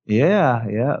 Yeah.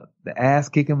 The ass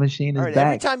kicking machine is back.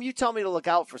 Every time you tell me to look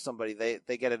out for somebody,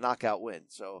 they get a knockout win.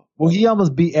 So he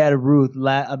almost beat Ed Ruth.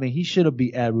 He should have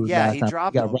beat Ed Ruth last time. Yeah, he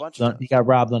dropped him a bunch of times. He got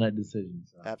robbed on that decision.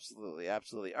 So.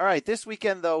 Absolutely. All right, this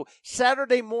weekend though,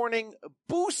 Saturday morning,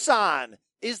 Busan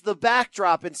is the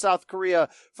backdrop in South Korea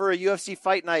for a UFC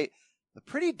fight night. A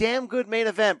pretty damn good main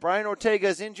event. Brian Ortega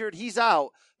is injured. He's out.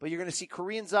 But you're going to see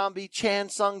Korean Zombie, Chan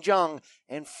Sung Jung,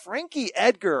 and Frankie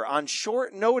Edgar on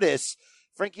short notice.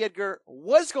 Frankie Edgar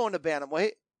was going to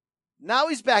bantamweight. Now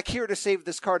he's back here to save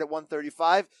this card at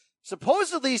 135.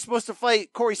 Supposedly he's supposed to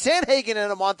fight Corey Sandhagen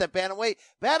in a month at bantamweight.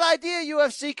 Bad idea,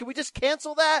 UFC. Can we just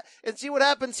cancel that and see what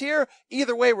happens here?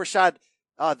 Either way, Rashad,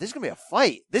 this is going to be a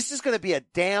fight. This is going to be a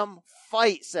damn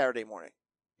fight Saturday morning.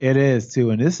 It is,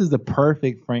 too. And this is the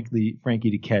perfect Frankie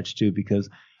to catch, too, because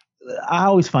I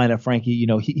always find that Frankie, you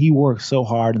know, he works so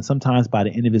hard, and sometimes by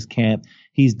the end of his camp,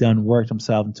 he's worked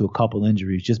himself into a couple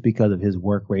injuries just because of his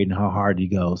work rate and how hard he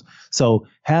goes. So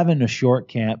having a short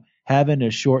camp, having a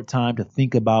short time to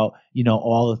think about, you know,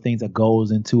 all the things that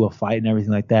goes into a fight and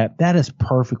everything like that, that is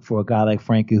perfect for a guy like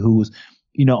Frankie who's,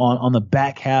 you know, on the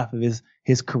back half of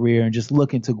his career and just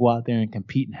looking to go out there and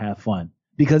compete and have fun.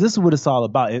 Because this is what it's all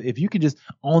about. If you could just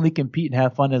only compete and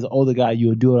have fun as an older guy, you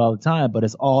would do it all the time. But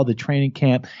it's all the training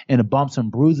camp and the bumps and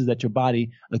bruises that your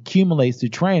body accumulates through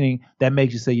training that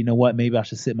makes you say, you know what, maybe I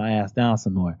should sit my ass down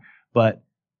some more. But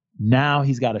now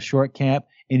he's got a short camp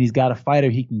and he's got a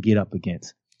fighter he can get up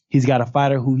against. He's got a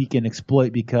fighter who he can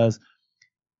exploit because,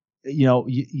 you know,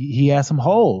 he has some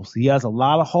holes. He has a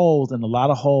lot of holes and a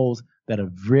lot of holes that a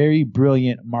very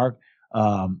brilliant Mark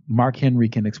Henry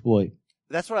can exploit.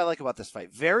 That's what I like about this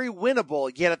fight. Very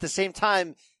winnable, yet at the same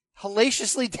time,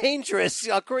 hellaciously dangerous.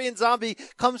 Korean Zombie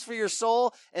comes for your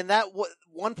soul, and that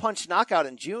one-punch knockout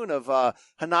in June of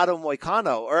Hanato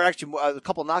Moicano, or actually a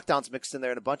couple knockdowns mixed in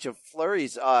there and a bunch of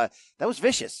flurries, that was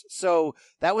vicious. So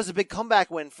that was a big comeback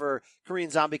win for Korean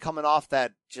Zombie coming off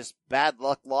that just bad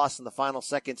luck loss in the final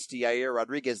seconds to Yair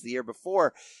Rodriguez the year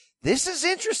before. This is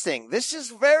interesting. This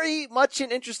is very much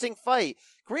an interesting fight.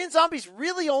 Korean Zombie's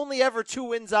really only ever 2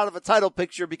 wins out of a title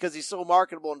picture because he's so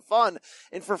marketable and fun.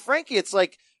 And for Frankie, it's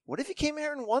like, what if he came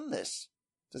here and won this?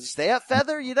 Does he stay at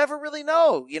feather? You never really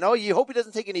know. You know, you hope he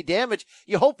doesn't take any damage.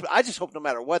 I just hope no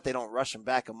matter what, they don't rush him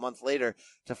back a month later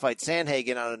to fight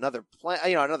Sandhagen on another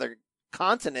another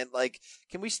continent. Like,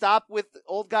 can we stop with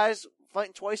old guys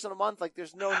fighting twice in a month? Like,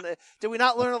 there's did we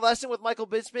not learn a lesson with Michael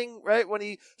Bisping, right? When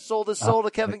he sold his soul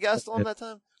to Kevin Gastelum that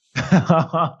time?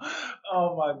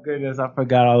 Oh my goodness, I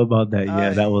forgot all about that.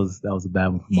 Yeah, that was a bad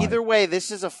one. Either way,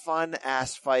 this is a fun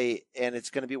ass fight, and it's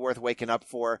going to be worth waking up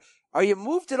for. Are you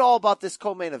moved at all about this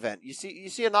co-main event? You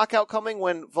see a knockout coming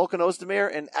when Volkan Ozdemir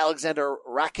and Alexander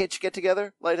Rakic get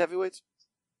together, light heavyweights?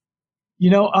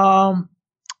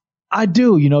 I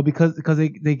do, because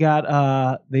they got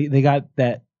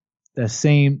that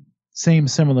same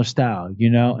similar style,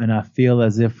 and I feel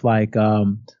as if like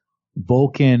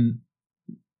Volkan,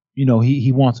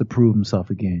 he wants to prove himself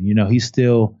again. He's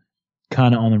still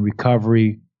kind of on the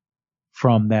recovery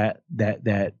from that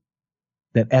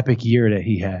epic year that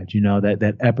he had,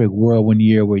 that epic whirlwind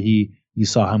year where you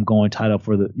saw him going title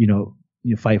for the,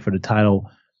 fight for the title.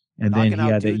 And then he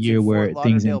had that year where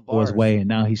things didn't go his way, and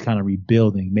now he's kind of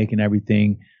rebuilding, making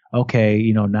everything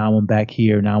okay. Now I'm back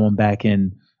here. Now I'm back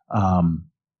in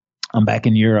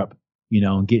Europe,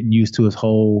 and getting used to his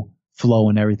whole flow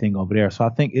and everything over there. So I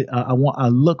think I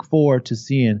look forward to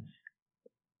seeing,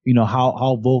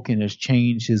 how Volkan has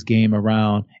changed his game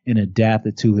around and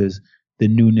adapted to the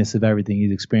newness of everything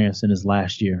he's experienced in his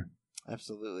last year.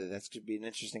 Absolutely. That could be an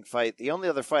interesting fight. The only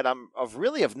other fight I'm of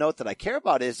note that I care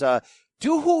about is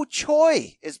Doo-Ho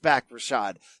Choi is back,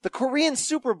 Rashad. The Korean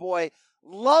Superboy.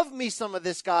 Love me some of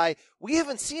this guy. We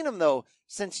haven't seen him, though,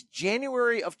 since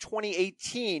January of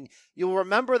 2018. You'll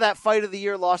remember that fight of the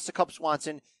year lost to Cub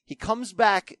Swanson. He comes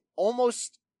back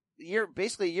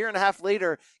basically a year and a half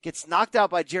later, gets knocked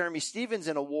out by Jeremy Stevens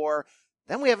in a war.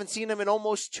 Then we haven't seen him in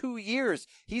almost 2 years.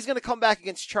 He's going to come back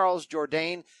against Charles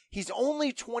Jourdain. He's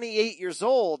only 28 years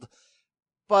old,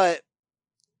 but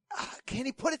can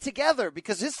he put it together?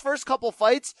 Because his first couple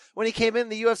fights when he came in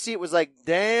the UFC, it was like,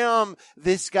 damn,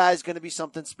 this guy's going to be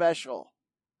something special.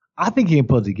 I think he can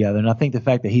put it together. And I think the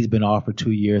fact that he's been off for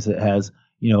 2 years, it has,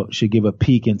 should give a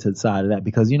peek into the side of that.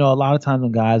 Because, a lot of times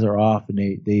when guys are off and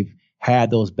they've had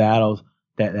those battles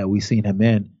that we've seen him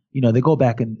in, they go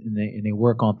back and they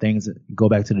work on things, go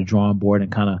back to the drawing board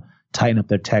and kind of tighten up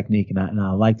their technique. And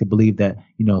I like to believe that,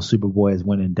 Superboy has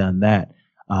went and done that.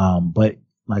 But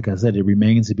like I said, it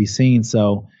remains to be seen.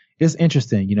 So it's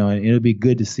interesting, and it'll be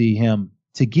good to see him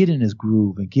to get in his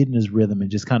groove and get in his rhythm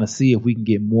and just kind of see if we can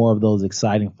get more of those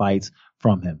exciting fights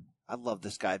from him. I love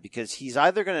this guy because he's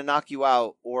either going to knock you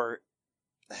out or,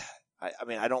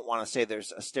 I don't want to say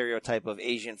there's a stereotype of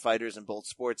Asian fighters in both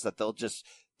sports that they'll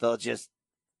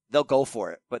go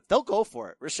for it, but they'll go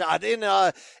for it. Rashad,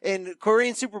 in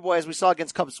Korean Superboy, as we saw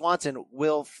against Cub Swanson,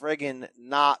 will friggin'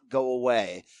 not go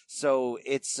away. So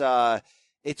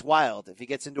it's wild. If he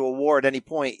gets into a war at any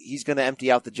point, he's going to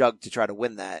empty out the jug to try to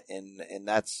win that. And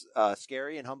that's,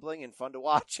 scary and humbling and fun to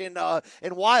watch and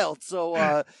wild.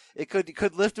 So, it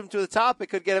could lift him to the top. It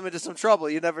could get him into some trouble.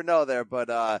 You never know there,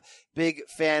 but, big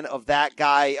fan of that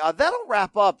guy. That'll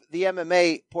wrap up the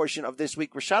MMA portion of this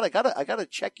week. Rashad, I gotta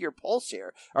check your pulse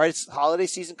here. All right. It's holiday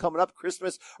season coming up,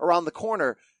 Christmas around the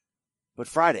corner, but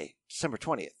Friday, December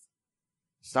 20th,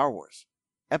 Star Wars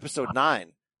episode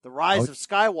 9. The Rise of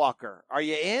Skywalker. Are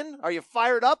you in? Are you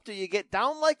fired up? Do you get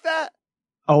down like that?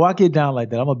 Oh, I get down like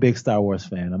that. I'm a big Star Wars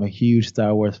fan. I'm a huge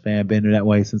Star Wars fan. Been that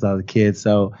way since I was a kid.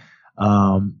 So,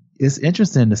 it's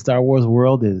interesting. The Star Wars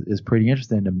world is pretty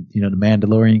interesting. The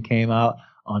Mandalorian came out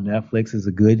on Netflix. It's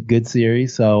a good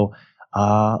series. So,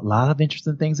 a lot of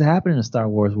interesting things are happening in the Star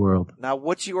Wars world. Now,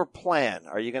 what's your plan?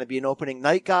 Are you going to be an opening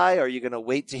night guy? Are you going to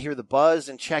wait to hear the buzz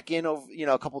and check in over,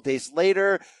 a couple days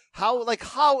later?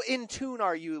 How in tune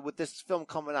are you with this film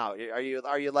coming out? Are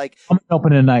you like, I'm an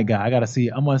opening night guy. I'm going to see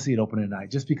it opening night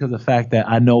just because of the fact that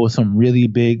I know some really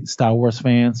big Star Wars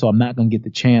fans. So I'm not going to get the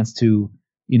chance to,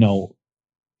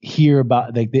 hear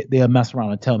about, they'll mess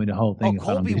around and tell me the whole thing if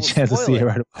I don't get a chance to see it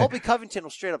right away. Colby Covington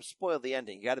will straight up spoil the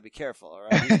ending. You got to be careful. All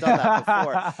right. He's done that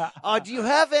before. Do you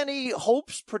have any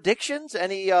hopes, predictions?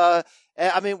 Any,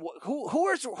 who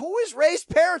is Rey's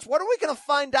parents? What are we going to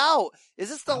find out? Is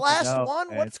this the last one?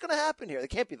 Man. What's going to happen here? It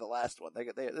can't be the last one.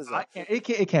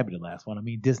 It can't be the last one. I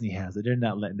mean, Disney has it. They're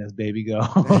not letting this baby go.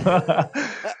 All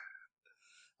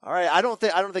right. I don't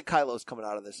think Kylo's coming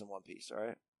out of this in one piece. All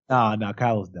right. No,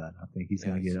 Kylo's done. I think he's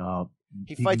going to get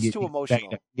he fights too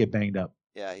emotional. Get banged up.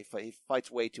 Yeah, he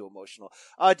fights way too emotional.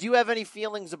 Do you have any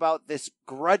feelings about this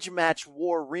grudge match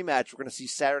war rematch we're going to see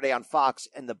Saturday on Fox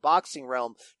in the boxing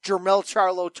realm? Jermell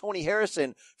Charlo, Tony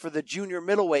Harrison for the junior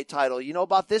middleweight title. You know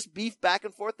about this beef back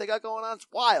and forth they got going on? It's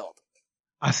wild.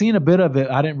 I seen a bit of it.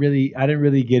 I didn't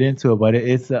really get into it, but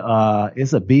it's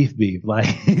a beef.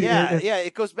 Like yeah.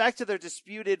 It goes back to their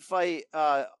disputed fight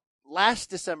last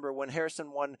December when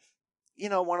Harrison won.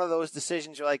 One of those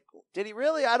decisions you're like, did he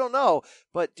really? I don't know.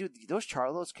 But dude, those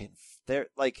Charlos they're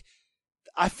like,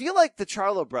 I feel like the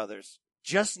Charlo brothers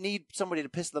just need somebody to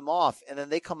piss them off, and then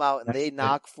they come out and they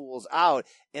knock fools out.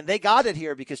 And they got it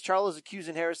here because Charlo's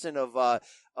accusing Harrison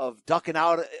of ducking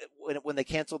out when they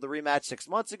canceled the rematch 6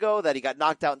 months ago, that he got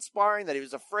knocked out in sparring, that he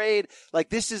was afraid. Like,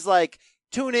 this is like,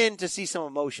 tune in to see some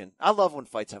emotion. I love when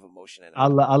fights have emotion in it. I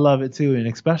love it too, and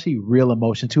especially real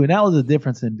emotion too. And that was the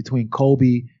difference in between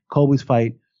Colby's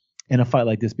fight and a fight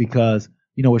like this, because,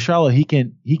 you know, with Charlo, he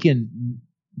can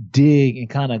dig and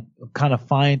kind of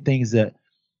find things, that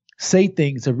say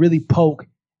things to really poke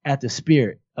at the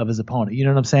spirit of his opponent. You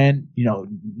know what I'm saying? You know,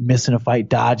 missing a fight,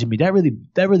 dodging me. That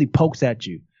really pokes at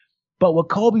you. But what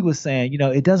Colby was saying, you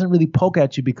know, it doesn't really poke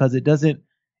at you because it doesn't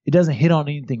hit on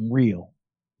anything real.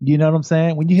 You know what I'm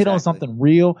saying? When you hit on something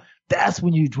real, that's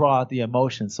when you draw out the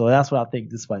emotion. So that's what I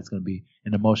think this fight's going to be,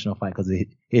 an emotional fight, because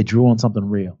it drew on something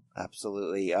real.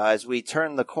 Absolutely. As we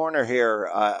turn the corner here,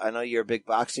 I know you're a big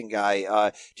boxing guy.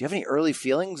 Do you have any early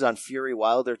feelings on Fury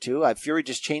Wilder too? Fury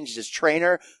just changed his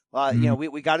trainer. You know,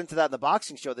 we got into that in the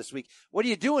boxing show this week. What are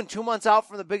you doing 2 months out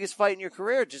from the biggest fight in your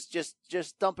career?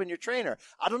 Just dumping your trainer.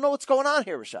 I don't know what's going on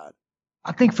here, Rashad.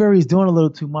 I think Fury's doing a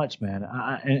little too much, man.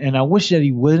 And I wish that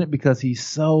he wouldn't, because he's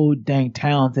so dang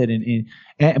talented.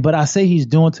 But I say he's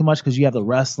doing too much because you have the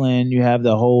wrestling, you have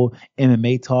the whole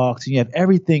MMA talks, and you have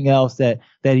everything else that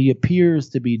he appears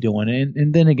to be doing.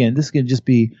 And then again, this can just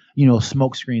be, you know,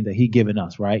 smoke screen that he giving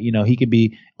us, right? You know, he could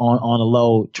be on a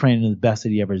low training the best that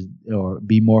he ever, or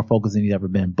be more focused than he's ever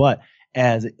been. But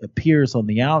as it appears on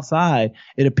the outside,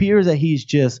 it appears that he's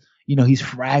just, you know, he's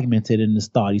fragmented in his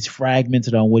thought. He's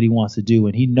fragmented on what he wants to do.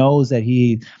 And he knows that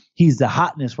he's the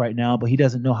hotness right now, but he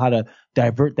doesn't know how to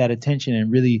divert that attention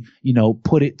and really, you know,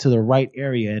 put it to the right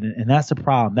area. And that's the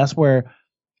problem. That's where,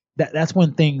 that's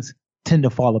when things tend to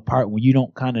fall apart, when you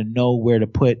don't kind of know where to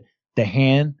put the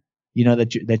hand, you know,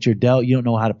 that you're dealt. You don't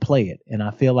know how to play it. And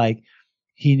I feel like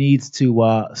he needs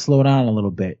to slow down a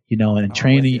little bit, you know, and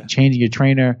changing your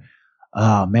trainer.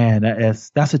 Oh man,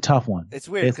 that's a tough one. It's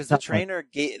weird because the trainer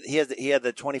he had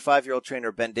the 25-year-old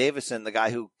trainer Ben Davison, the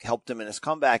guy who helped him in his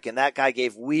comeback, and that guy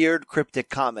gave weird cryptic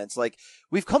comments like,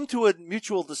 "We've come to a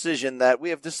mutual decision that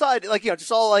we have decided," like, you know,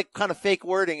 just all like kind of fake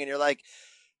wording, and you're like,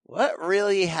 what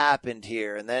really happened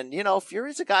here? And then, you know,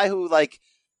 Fury's a guy who, like,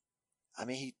 I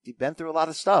mean, he's been through a lot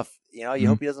of stuff. You know, you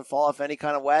hope he doesn't fall off any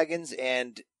kind of wagons,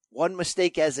 and one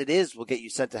mistake as it is will get you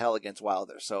sent to hell against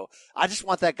Wilder. So I just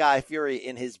want that guy, Fury,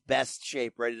 in his best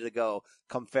shape, ready to go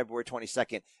come February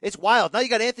 22nd. It's wild. Now you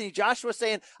got Anthony Joshua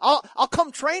saying, I'll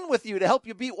come train with you to help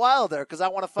you beat Wilder because I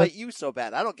want to fight you so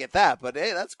bad. I don't get that, but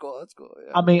hey, that's cool. That's cool.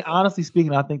 Yeah. I mean, honestly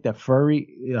speaking, I think that Fury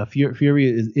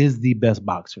is the best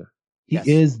boxer. He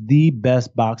is the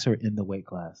best boxer in the weight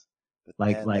class.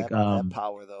 That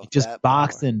power though. Just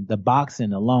the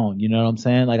boxing alone, you know what I'm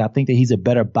saying? Like, I think that he's a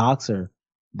better boxer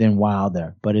than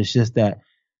Wilder, but it's just that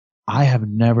I have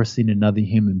never seen another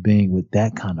human being with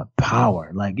that kind of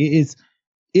power. Like, it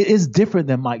is different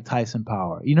than Mike Tyson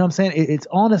power. You know what I'm saying? It's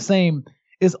on the same,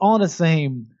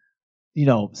 you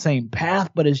know, same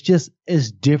path, but it's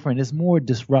different. It's more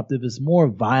disruptive. It's more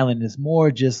violent. It's more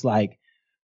just like,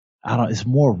 it's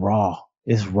more raw.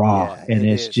 It's raw. Yeah, and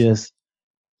it's just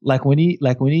like when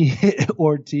he hit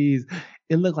Ortiz,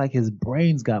 it looked like his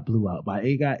brains got blew out by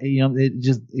it.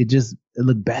 It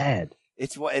looked bad.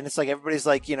 It's like everybody's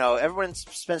like, you know, everyone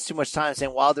spends too much time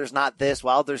saying Wilder's not this,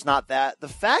 Wilder's not that. The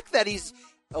fact that he's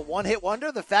a one-hit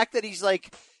wonder, the fact that he's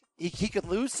like he could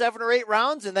lose 7 or 8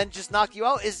 rounds and then just knock you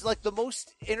out is like the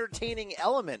most entertaining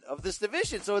element of this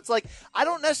division. So it's like, I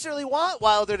don't necessarily want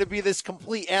Wilder to be this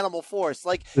complete animal force.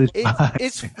 Like,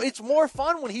 it's more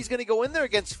fun when he's going to go in there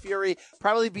against Fury,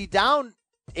 probably be down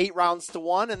 8 rounds to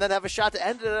 1, and then have a shot to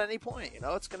end it at any point. You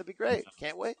know, it's going to be great.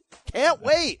 Can't wait.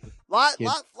 Lot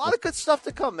of good stuff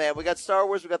to come, man. We got Star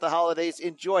Wars. We got the holidays.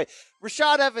 Enjoy.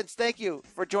 Rashad Evans, thank you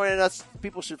for joining us.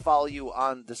 People should follow you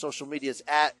on the social medias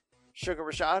at Sugar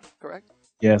Rashad, correct?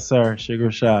 Yes, sir. Sugar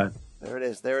Rashad. There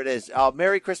it is.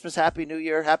 Merry Christmas, Happy New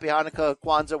Year, Happy Hanukkah,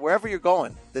 Kwanzaa, wherever you're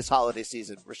going this holiday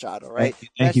season, Rashad, all right?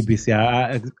 Thank you, BC.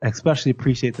 I especially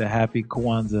appreciate the Happy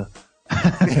Kwanzaa.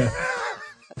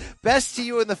 Best to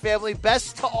you and the family.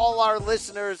 Best to all our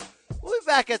listeners. We'll be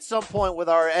back at some point with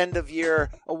our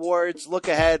end-of-year awards, look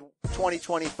ahead,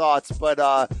 2020 thoughts.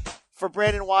 But for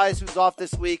Brandon Wise, who's off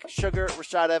this week, Sugar,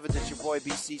 Rashad Evans, it's your boy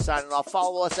BC signing off.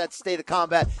 Follow us at State of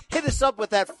Combat. Hit us up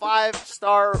with that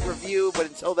 5-star review. But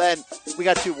until then, we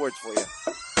got 2 words for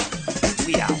you.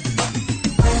 We out.